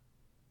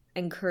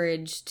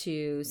encouraged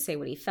to say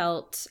what he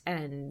felt,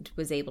 and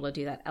was able to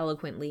do that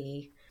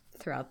eloquently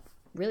throughout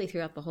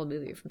the whole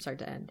movie from start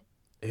to end.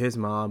 His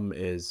mom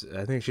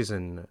I think she's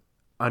an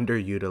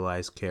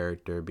underutilized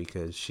character,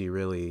 because she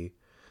really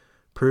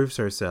proves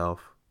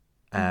herself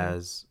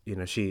as, you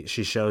know, she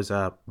shows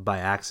up by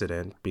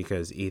accident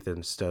because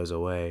Ethan stows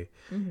away,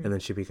 and then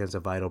she becomes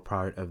a vital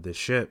part of the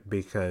ship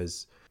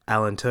because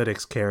Alan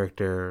Tudyk's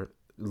character,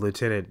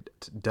 Lieutenant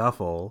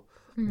Duffel,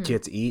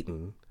 gets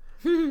eaten.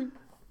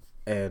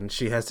 And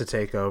she has to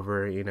take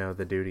over, you know,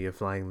 the duty of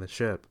flying the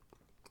ship.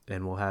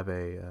 And we'll have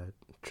a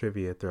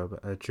trivia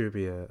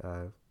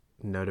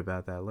note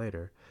about that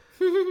later.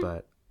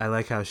 But I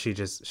like how she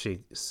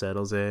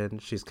settles in.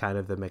 She's kind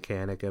of the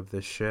mechanic of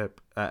the ship,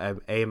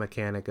 a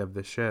mechanic of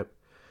the ship,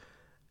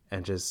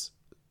 and just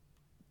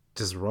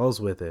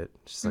rolls with it.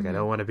 She's like, I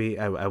don't want to be.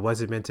 I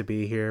wasn't meant to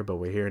be here, but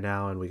we're here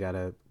now, and we got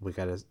a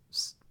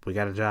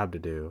job to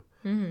do.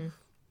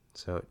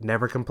 So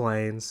never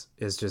complains.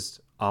 Is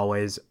just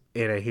always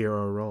in a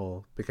hero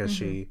role because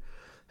she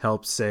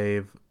helps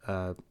save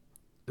the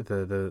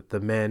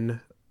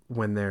men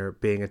when they're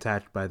being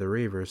attacked by the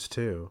Reavers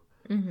too.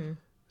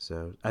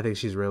 So I think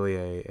she's really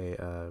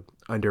a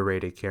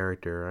underrated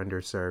character,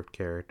 underserved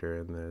character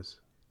in this.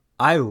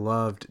 I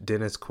loved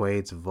Dennis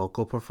Quaid's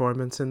vocal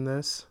performance in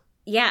this.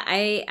 Yeah,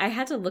 I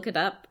had to look it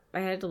up. I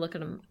had to look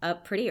him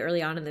up pretty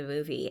early on in the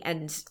movie,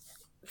 and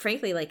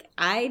frankly, like,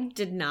 I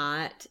did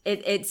not.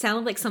 It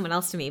sounded like someone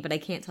else to me, but I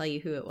can't tell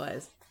you who it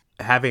was.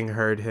 Having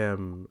heard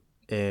him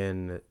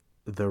in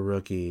The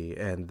Rookie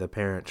and The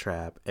Parent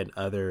Trap and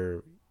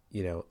other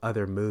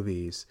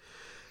movies,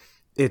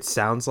 it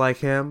sounds like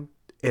him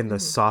in the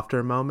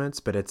softer moments,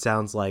 but it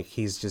sounds like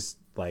he's just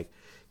like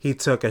he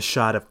took a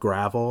shot of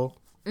gravel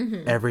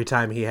every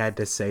time he had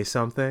to say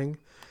something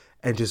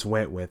and just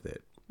went with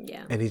it.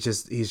 Yeah. And he's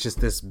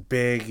just this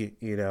big,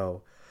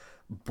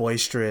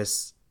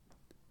 boisterous,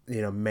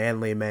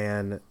 manly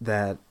man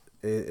that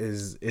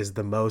is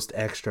the most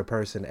extra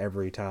person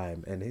every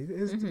time. And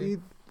he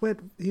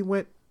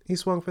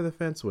swung for the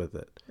fence with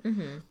it.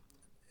 And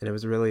it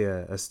was really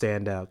a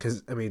standout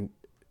because, I mean,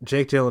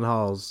 Jake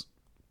Gyllenhaal's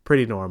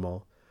pretty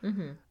normal.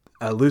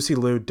 Lucy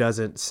Liu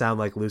doesn't sound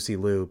like Lucy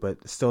Liu,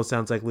 but still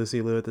sounds like Lucy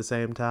Liu at the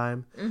same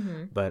time.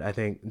 But I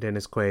think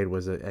Dennis Quaid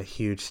was a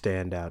huge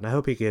standout, and I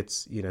hope he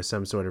gets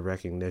some sort of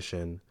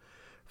recognition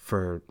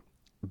for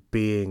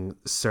being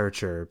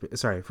Yeager,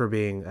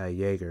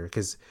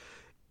 because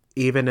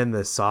even in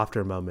the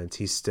softer moments,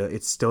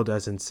 it still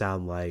doesn't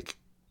sound like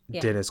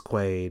Dennis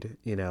Quaid,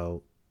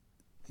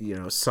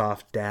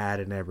 soft dad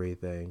and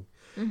everything.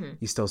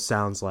 He still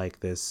sounds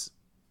like this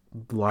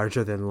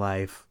larger than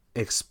life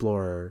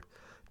explorer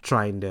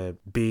trying to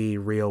be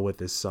real with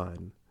his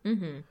son.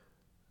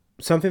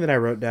 Something that I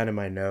wrote down in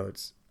my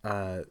notes,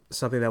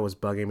 something that was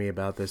bugging me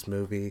about this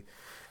movie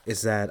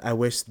is that I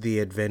wish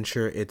the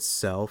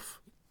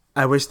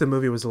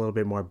movie was a little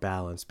bit more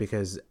balanced,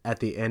 because at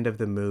the end of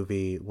the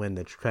movie, when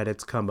the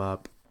credits come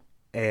up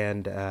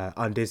and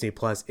on Disney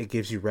Plus, it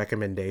gives you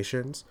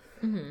recommendations.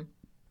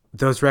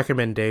 Those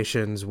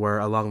recommendations were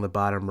along the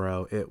bottom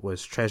row. It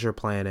was Treasure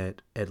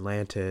Planet,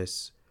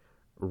 Atlantis,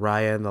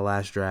 Raya and the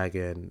Last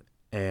Dragon,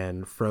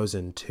 and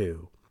Frozen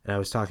 2. And I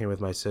was talking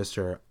with my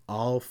sister.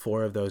 All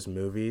four of those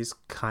movies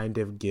kind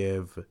of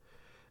give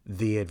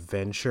the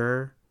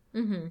adventure,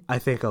 I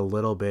think, a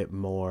little bit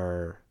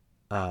more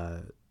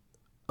of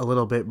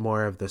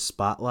the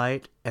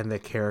spotlight, and the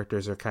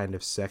characters are kind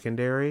of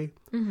secondary.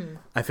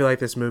 I feel like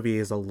this movie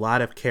is a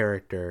lot of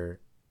character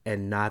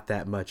and not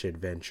that much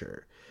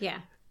adventure.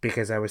 Yeah.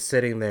 Because I was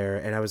sitting there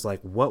and I was like,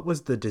 what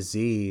was the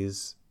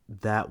disease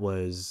that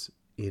was,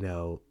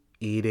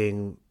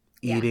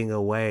 eating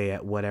away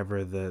at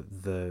whatever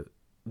the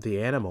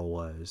animal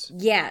was?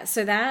 Yeah,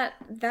 so that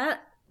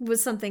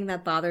was something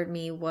that bothered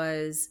me,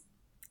 was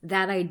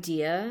that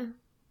idea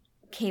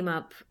came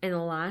up in the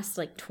last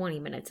 20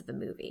 minutes of the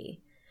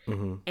movie.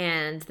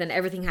 And then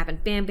everything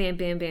happened bam, bam,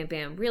 bam, bam,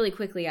 bam, really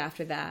quickly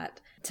after that,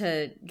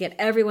 to get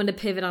everyone to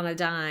pivot on a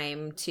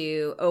dime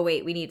to, oh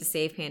wait, we need to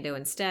save Pando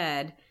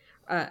instead.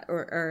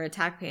 Or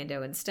attack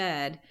Pando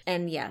instead.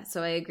 And yeah,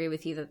 so I agree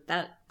with you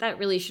that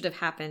really should have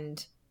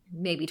happened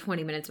maybe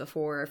 20 minutes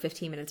before or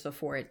 15 minutes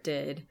before it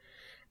did,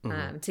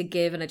 to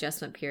give an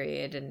adjustment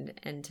period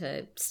and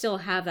to still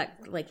have that,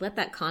 let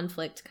that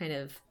conflict kind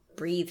of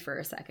breathe for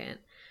a second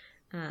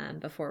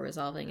before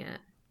resolving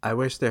it. I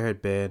wish there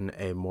had been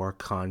a more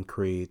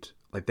concrete,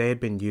 they had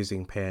been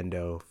using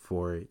Pando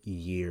for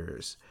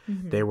years.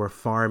 They were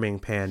farming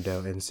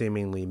Pando and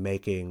seemingly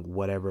making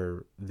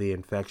whatever the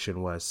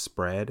infection was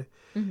spread.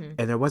 And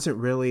there wasn't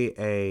really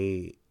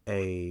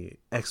a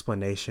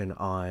explanation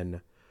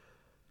on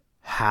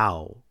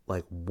how,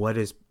 what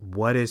is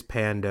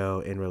Pando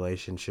in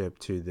relationship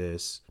to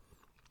this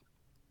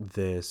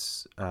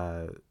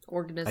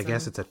organism. I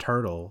guess it's a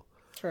turtle.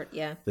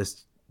 Yeah.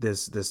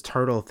 This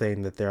turtle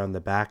thing that they're on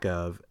the back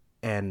of,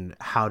 and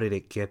how did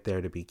it get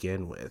there to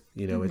begin with?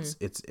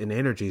 It's an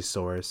energy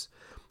source,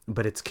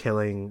 but it's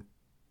killing,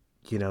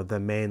 the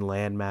main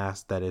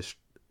landmass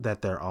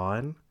that they're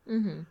on.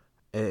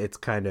 It's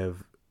kind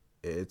of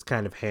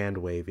hand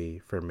wavy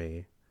for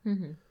me.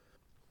 And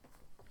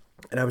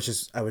I was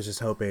just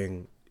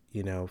hoping,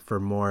 for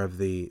more of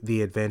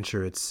the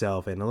adventure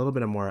itself and a little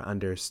bit of more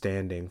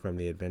understanding from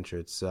the adventure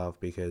itself,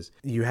 because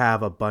you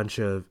have a bunch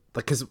of,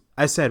 because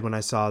I said when I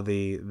saw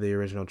the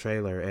original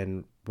trailer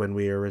and when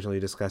we were originally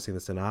discussing the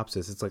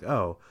synopsis, it's like,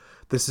 oh,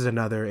 this is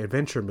another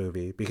adventure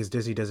movie, because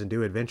Disney doesn't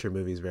do adventure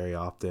movies very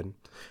often,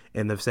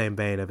 in the same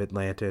vein of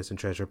Atlantis and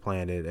Treasure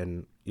Planet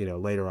and,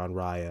 later on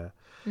Raya.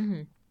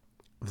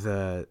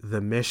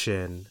 The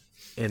mission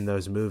in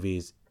those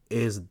movies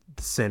is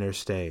center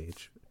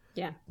stage.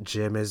 Yeah.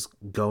 Jim is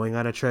going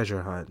on a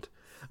treasure hunt.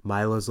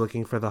 Milo's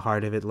looking for the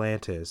heart of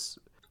Atlantis.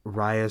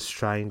 Raya's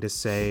trying to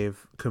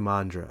save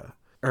Kumandra,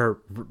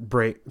 or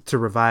to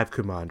revive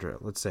Kumandra,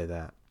 let's say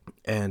that.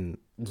 And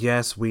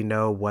yes, we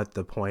know what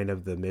the point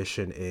of the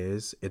mission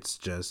is. It's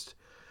just,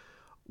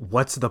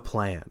 what's the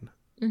plan?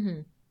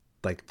 Mm-hmm.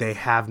 Like, they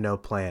have no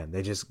plan.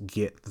 They just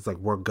it's like,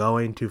 we're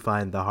going to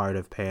find the heart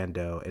of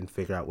Pando and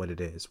figure out what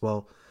it is.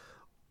 Well,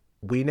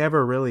 we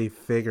never really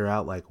figure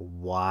out, like,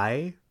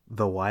 why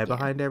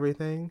behind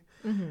everything.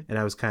 Mm-hmm. And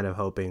I was kind of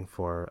hoping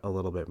for a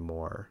little bit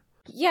more.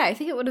 Yeah, I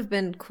think it would have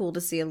been cool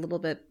to see a little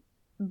bit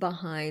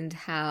behind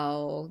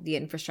how the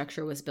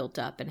infrastructure was built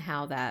up and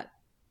how that,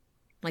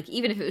 like,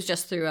 even if it was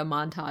just through a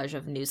montage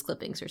of news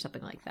clippings or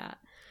something like that.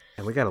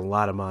 And we got a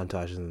lot of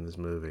montages in this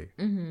movie.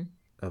 Mm-hmm.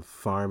 Of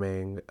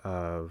farming,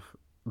 of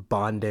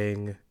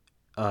bonding,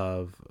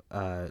 of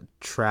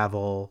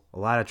travel, a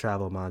lot of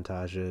travel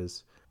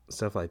montages,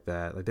 stuff like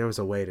that. Like, there was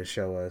a way to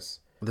show us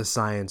the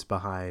science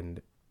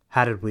behind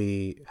how did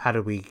we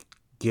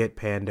get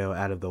Pando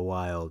out of the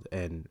wild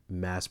and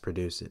mass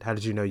produce it? How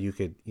did you know you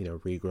could,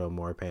 regrow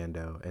more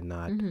Pando and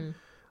not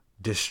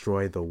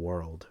destroy the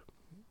world?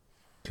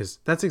 Because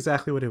that's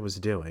exactly what it was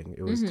doing.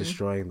 It was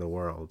destroying the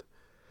world.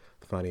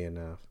 Funny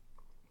enough.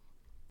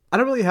 I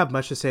don't really have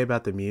much to say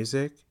about the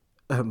music,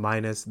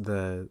 minus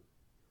the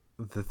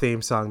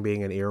theme song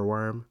being an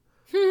earworm.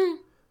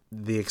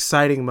 The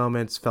exciting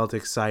moments felt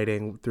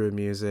exciting through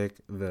music.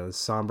 The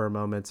somber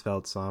moments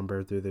felt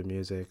somber through the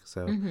music.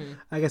 So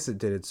I guess it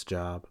did its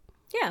job.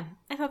 Yeah,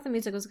 I thought the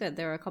music was good.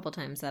 There were a couple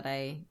times that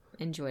I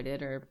enjoyed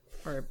it or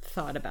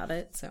thought about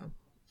it, so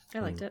I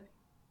liked it.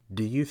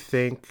 Do you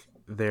think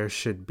there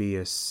should be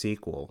a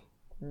sequel?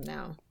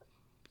 No.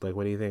 Like,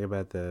 what do you think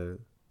about the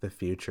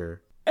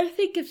future? I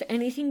think if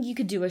anything, you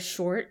could do a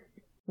short,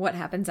 what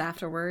happens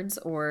afterwards,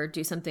 or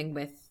do something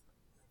with,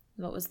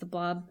 what was the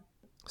blob?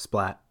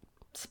 Splat.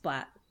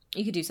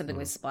 You could do something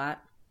with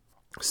Splat.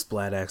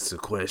 Splat asks a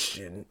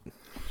question.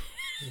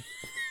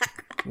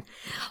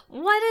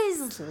 What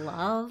is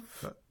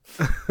love?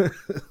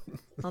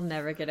 I'll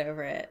never get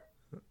over it.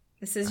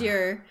 This is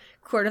your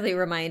quarterly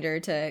reminder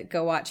to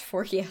go watch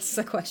Forky Asks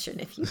a Question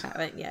if you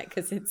haven't yet,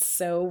 because it's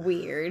so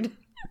weird.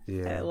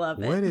 Yeah, I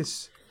love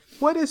it.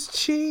 What is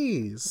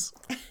cheese?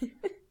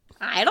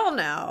 I don't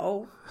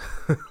know.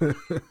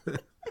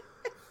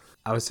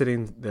 I was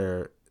sitting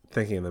there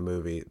thinking of the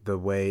movie, the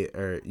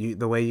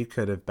way you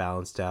could have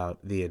balanced out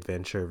the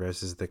adventure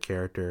versus the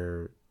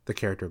character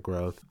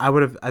growth.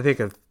 I think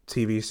a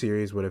TV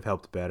series would have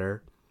helped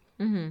better,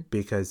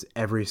 because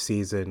every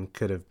season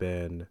could have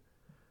been,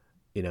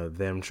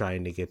 them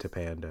trying to get to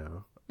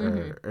Pando,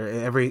 or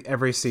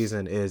every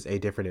season is a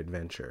different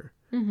adventure.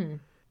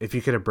 If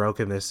you could have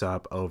broken this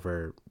up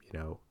over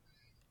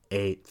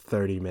 8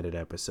 30-minute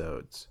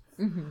episodes,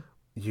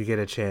 you get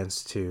a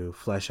chance to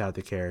flesh out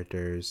the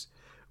characters,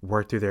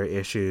 work through their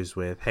issues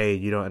with, hey,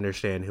 you don't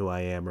understand who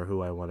I am or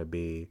who I want to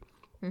be.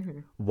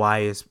 Why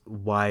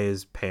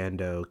is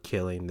Pando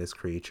killing this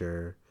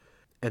creature?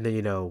 And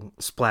then,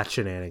 Splat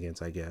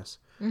shenanigans, I guess.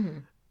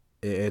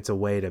 It's a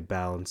way to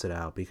balance it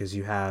out, because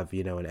you have,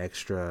 an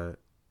extra,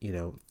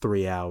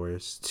 3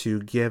 hours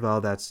to give all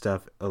that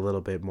stuff a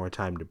little bit more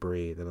time to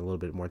breathe and a little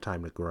bit more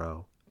time to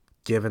grow.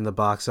 Given the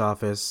box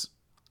office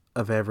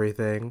of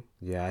everything,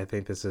 yeah, I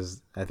think that's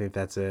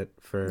it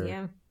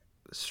for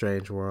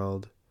Strange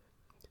World.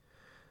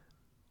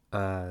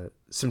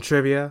 Some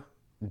trivia.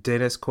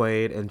 Dennis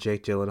Quaid and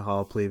Jake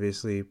Gyllenhaal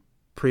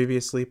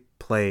previously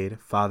played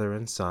father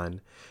and son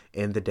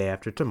in The Day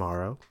After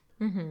Tomorrow.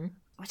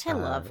 Which I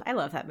love. I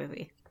love that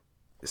movie.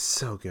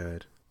 So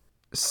good.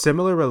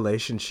 Similar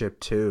relationship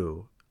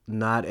too.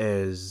 Not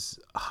as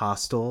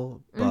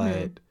hostile,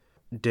 but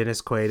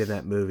Dennis Quaid in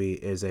that movie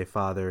is a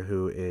father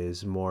who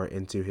is more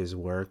into his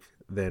work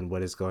than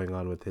what is going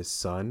on with his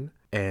son.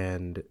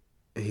 And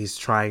he's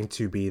trying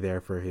to be there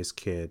for his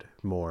kid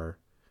more.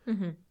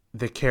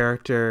 The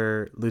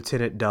character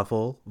Lieutenant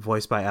Duffel,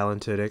 voiced by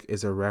Alan Tudyk,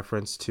 is a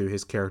reference to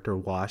his character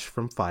Wash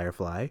from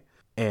Firefly,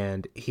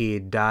 and he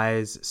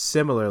dies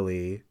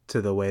similarly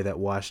to the way that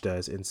Wash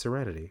does in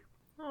Serenity.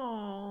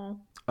 Aww.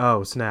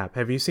 Oh, snap.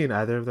 Have you seen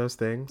either of those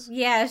things?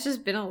 Yeah, it's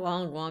just been a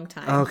long, long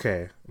time.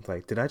 Okay.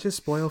 Like, did I just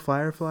spoil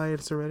Firefly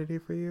and Serenity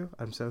for you?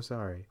 I'm so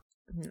sorry.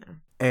 No.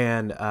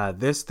 And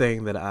this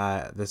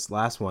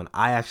last one,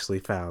 I actually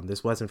found.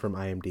 This wasn't from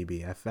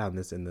IMDb. I found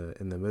this in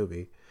the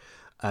movie.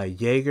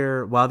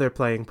 Yeager, while they're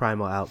playing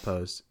Primal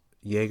Outpost,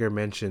 Yeager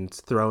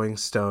mentions throwing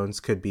stones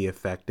could be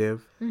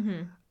effective.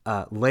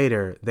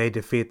 Later, they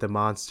defeat the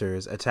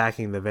monsters,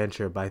 attacking the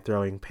Venture by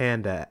throwing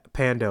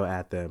Pando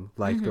at them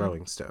like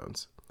throwing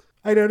stones.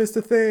 I noticed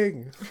a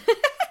thing.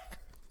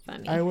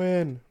 Funny. I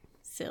win.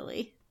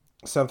 Silly.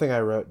 Something I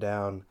wrote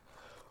down.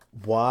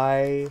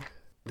 Why?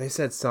 They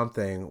said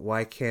something.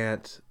 Why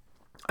can't...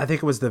 I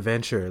think it was the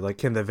Venture. Like,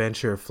 can the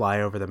Venture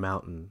fly over the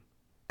mountain?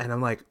 And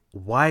I'm like,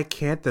 why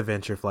can't the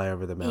Venture fly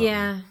over the mountain?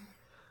 Yeah.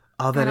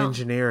 All that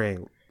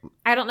engineering.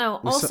 I don't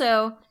know.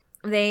 Also,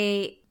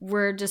 they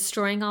were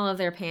destroying all of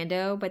their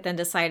Pando, but then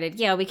decided,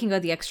 we can go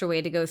the extra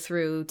way to go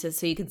through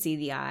so you can see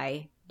the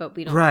eye, but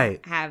we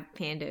don't have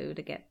Pando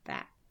to get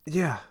that.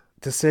 Yeah.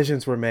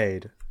 Decisions were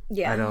made.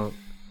 Yeah.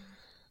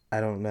 I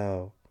don't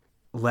know.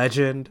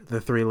 Legend, the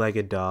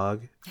three-legged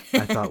dog, I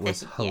thought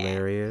was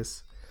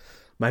hilarious.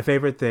 My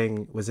favorite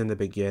thing was in the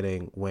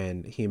beginning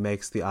when he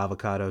makes the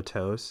avocado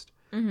toast.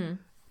 Mm-hmm.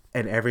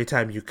 And every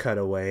time you cut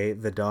away,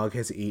 the dog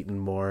has eaten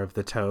more of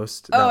the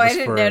toast. I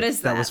didn't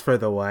notice that. That was for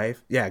the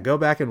wife. Yeah, go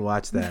back and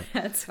watch that.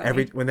 That's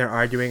funny. When they're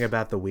arguing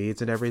about the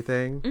weeds and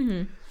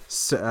everything,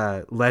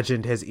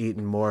 Legend has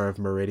eaten more of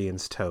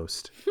Meridian's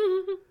toast.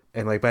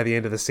 And like by the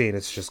end of the scene,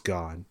 it's just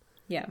gone.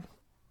 Yeah.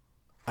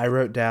 I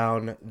wrote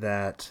down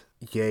that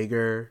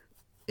Jaeger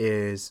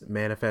is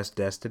Manifest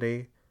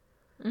Destiny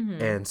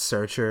and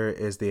Searcher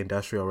is the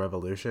Industrial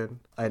Revolution.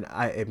 And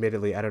I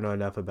don't know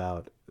enough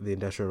about the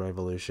Industrial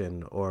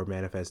Revolution or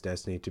Manifest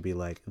Destiny to be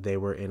like they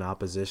were in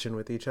opposition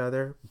with each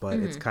other, but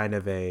it's kind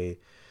of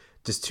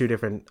just two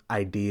different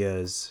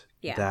ideas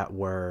that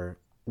were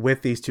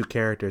with these two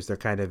characters. They're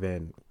kind of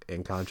in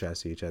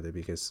contrast to each other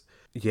because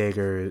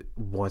Jaeger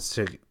wants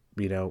to,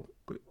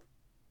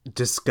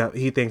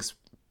 he thinks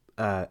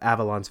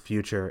Avalon's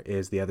future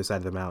is the other side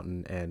of the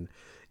mountain, and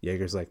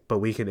Jaeger's like, but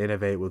we can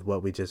innovate with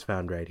what we just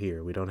found right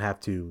here. We don't have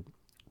to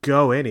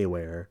go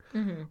anywhere.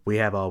 We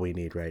have all we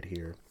need right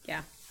here.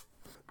 Yeah.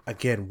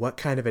 Again, what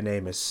kind of a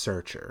name is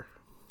Searcher?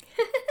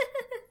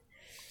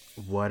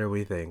 What are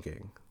we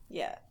thinking?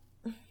 Yeah.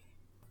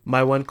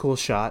 My one cool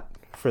shot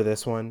for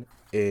this one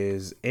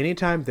is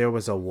anytime there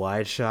was a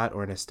wide shot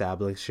or an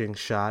establishing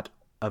shot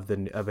of a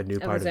new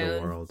part of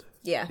the world.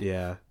 Yeah.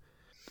 Yeah.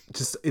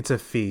 Just, it's a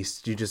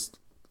feast. You just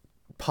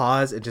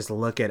pause and just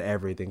look at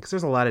everything because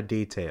there's a lot of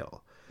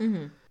detail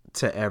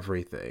to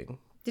everything.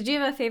 Did you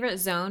have a favorite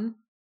zone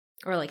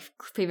or like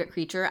favorite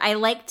creature? I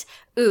liked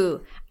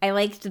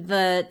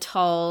the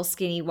tall,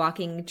 skinny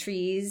walking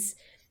trees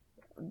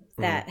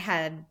that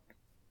had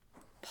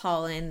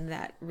pollen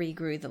that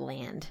regrew the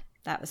land.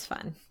 That was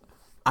fun.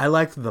 I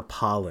liked the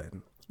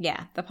pollen.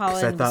 Yeah, the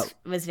pollen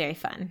was very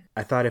fun.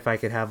 I thought if I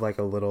could have like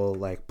a little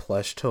like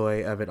plush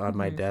toy of it on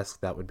my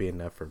desk, that would be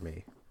enough for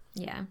me.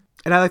 Yeah.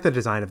 And I like the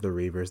design of the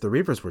Reavers. The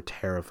Reavers were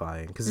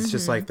terrifying because it's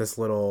just like this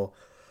little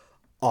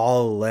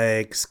all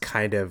legs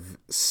kind of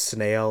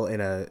snail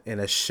in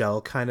a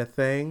shell kind of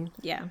thing.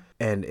 Yeah.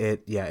 And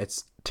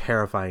it's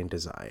terrifying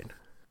design.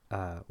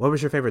 What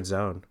was your favorite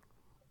zone?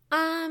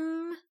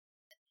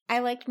 I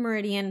liked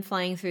Meridian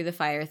flying through the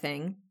fire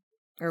thing,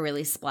 or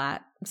really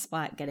Splat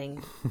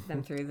getting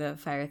them through the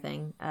fire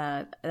thing.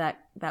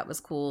 That was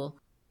cool.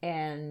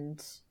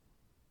 And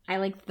I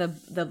liked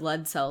the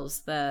blood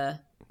cells,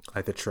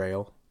 like the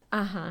trail.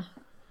 I thought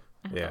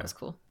that was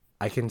cool.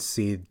 I can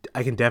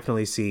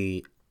definitely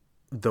see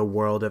the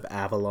world of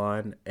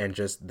Avalon and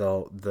just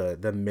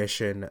the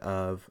mission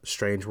of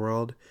Strange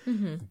World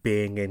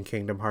being in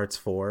Kingdom Hearts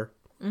 4.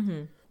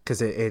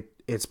 Because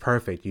it's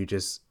perfect.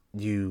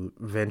 You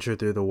venture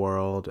through the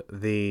world.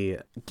 The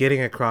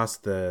getting across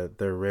the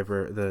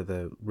river,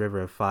 the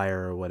river of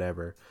fire or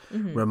whatever,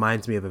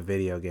 reminds me of a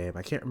video game.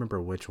 I can't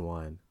remember which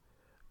one,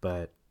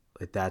 but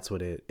like that's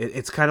what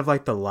it's kind of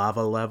like the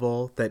lava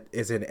level that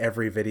is in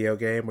every video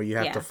game where you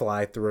have to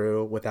fly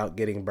through without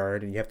getting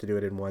burned, and you have to do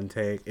it in one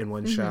take, in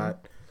one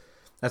shot.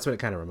 That's what it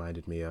kind of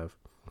reminded me of.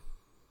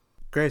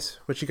 Grace,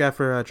 what you got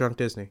for Drunk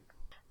Disney?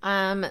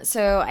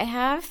 So I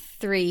have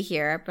 3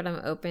 here, but I'm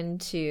open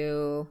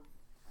to.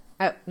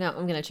 Oh no,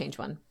 I'm gonna change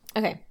one.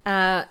 Okay.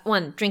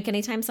 1, drink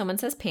anytime someone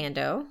says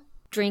Pando.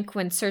 Drink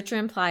when Searcher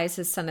implies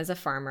his son is a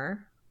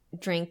farmer.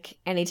 Drink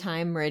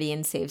anytime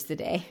Meridian saves the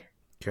day.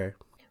 Okay.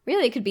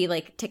 Really, it could be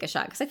like take a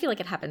shot because I feel like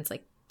it happens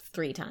like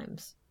 3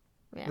 times.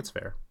 Yeah, that's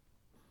fair.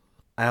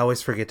 I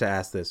always forget to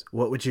ask this.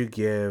 What would you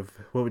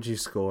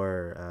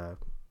score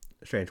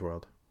Strange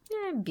World?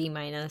 B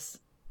minus.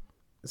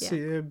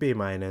 B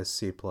minus,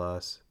 C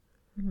plus.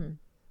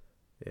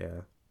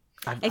 Yeah.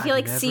 I feel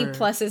like C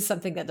plus is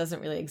something that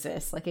doesn't really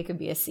exist. Like it could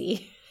be a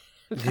C.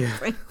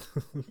 Yeah.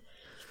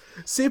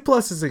 C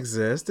pluses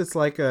exist. It's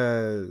like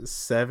a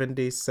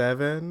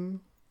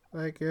 77,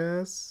 I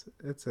guess.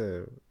 It's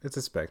a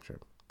spectrum.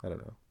 I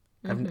don't know.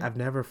 I've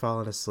never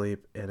fallen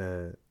asleep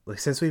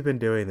since we've been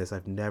doing this,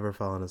 I've never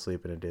fallen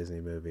asleep in a Disney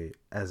movie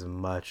as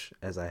much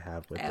as I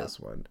have with this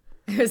one.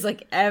 It was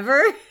like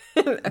ever?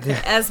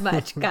 Okay, as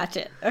much.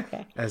 Gotcha.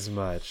 Okay. As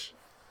much.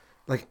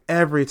 Like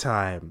every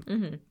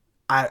time.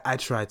 I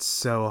tried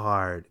so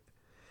hard.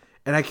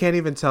 And I can't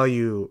even tell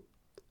you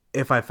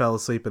if I fell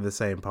asleep in the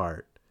same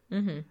part.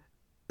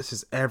 It's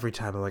just every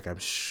time I'm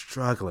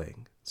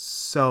struggling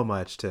so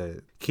much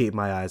to keep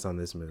my eyes on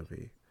this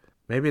movie.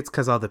 Maybe it's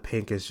because all the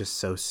pink is just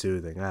so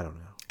soothing. I don't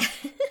know.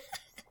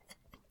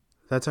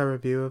 That's our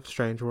review of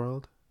Strange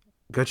World.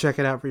 Go check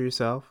it out for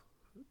yourself.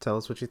 Tell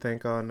us what you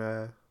think on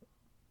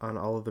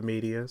all of the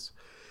medias.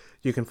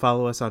 You can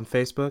follow us on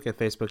Facebook at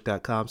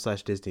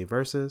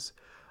facebook.com/DisneyVersus,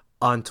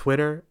 on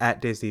Twitter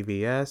at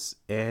DisneyVS,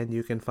 and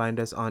you can find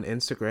us on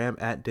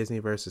Instagram at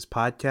DisneyVersus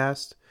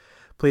Podcast.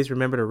 Please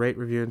remember to rate,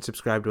 review, and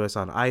subscribe to us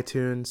on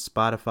iTunes,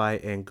 Spotify,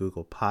 and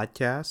Google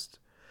Podcast.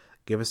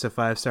 Give us a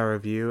 5-star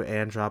review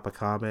and drop a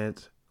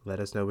comment. Let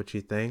us know what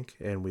you think,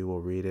 and we will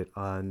read it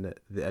on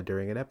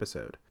during an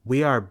episode.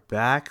 We are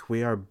back.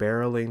 We are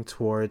barreling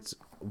towards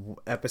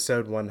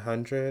episode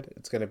 100.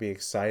 It's going to be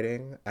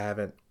exciting. I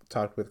haven't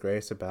talked with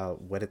Grace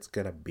about what it's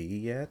going to be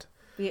yet.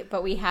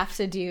 But we have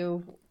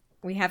to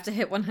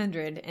hit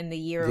 100 in the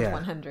year of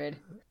 100.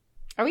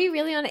 Are we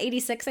really on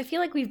 86? I feel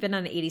like we've been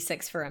on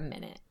 86 for a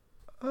minute.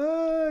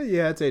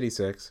 Yeah, it's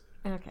 86.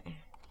 Okay.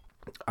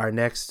 Our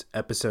next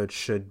episode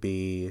should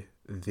be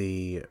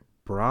the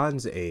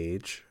Bronze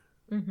Age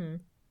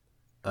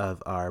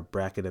of our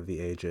bracket of the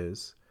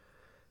ages.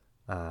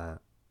 I'm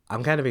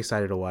kind of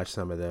excited to watch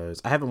some of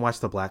those. I haven't watched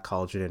the Black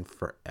Cauldron in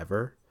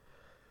forever,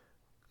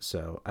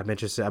 so I'm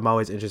interested. I'm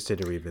always interested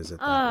to revisit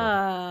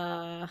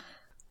that one.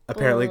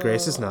 Apparently,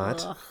 Grace is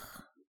not.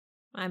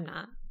 I'm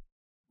not.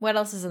 What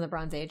else is in the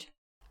Bronze Age?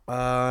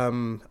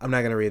 I'm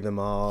not gonna read them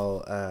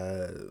all.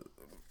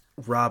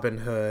 Robin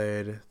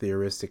Hood, the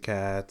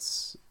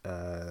Aristocats,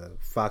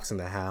 Fox and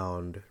the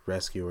Hound,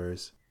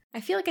 Rescuers. I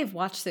feel like I've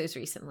watched those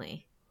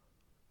recently.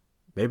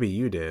 Maybe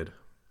you did.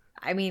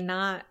 I mean,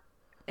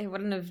 it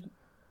wouldn't have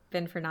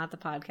been for not the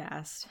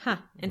podcast. Huh,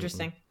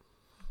 interesting.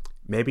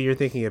 Maybe you're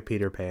thinking of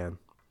Peter Pan.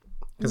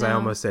 Because I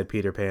almost said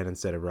Peter Pan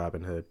instead of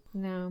Robin Hood.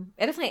 No.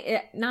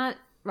 Not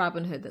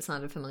Robin Hood, that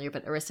sounded familiar,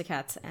 but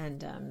Aristocats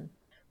and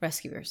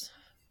Rescuers.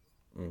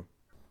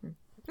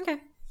 Okay.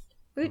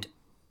 Woot.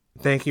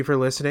 Thank you for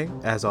listening,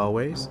 as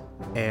always,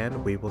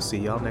 and we will see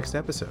y'all next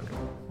episode.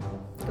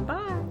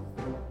 Goodbye.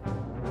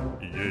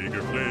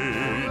 Jaeger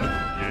played,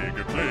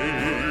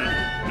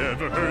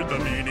 never heard the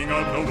meaning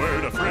of the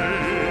word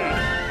afraid.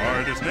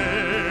 Hard as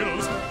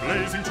nails,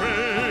 blazing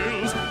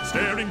trails,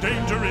 staring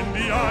danger in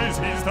the eyes,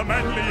 he's the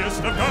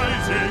manliest of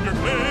guys. Jaeger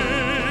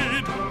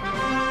played.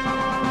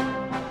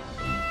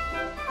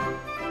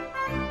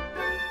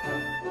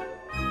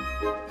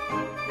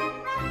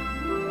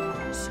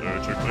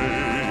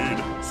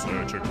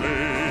 Searcher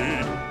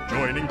played,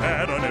 joining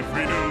Pat on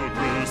every new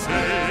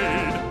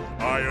crusade.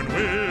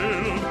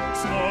 Iron-willed,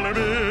 smaller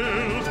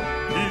build,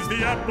 he's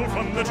the apple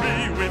from the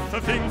tree with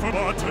a thing for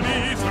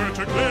botany.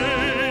 Searcher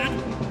played.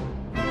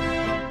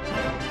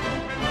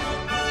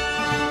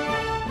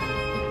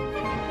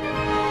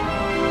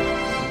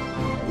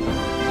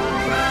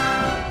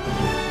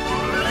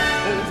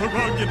 Over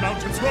rugged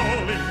mountains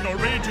rolling, or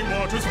raging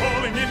waters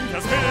falling in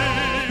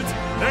cascades.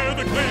 They're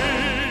the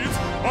Clades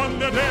on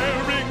their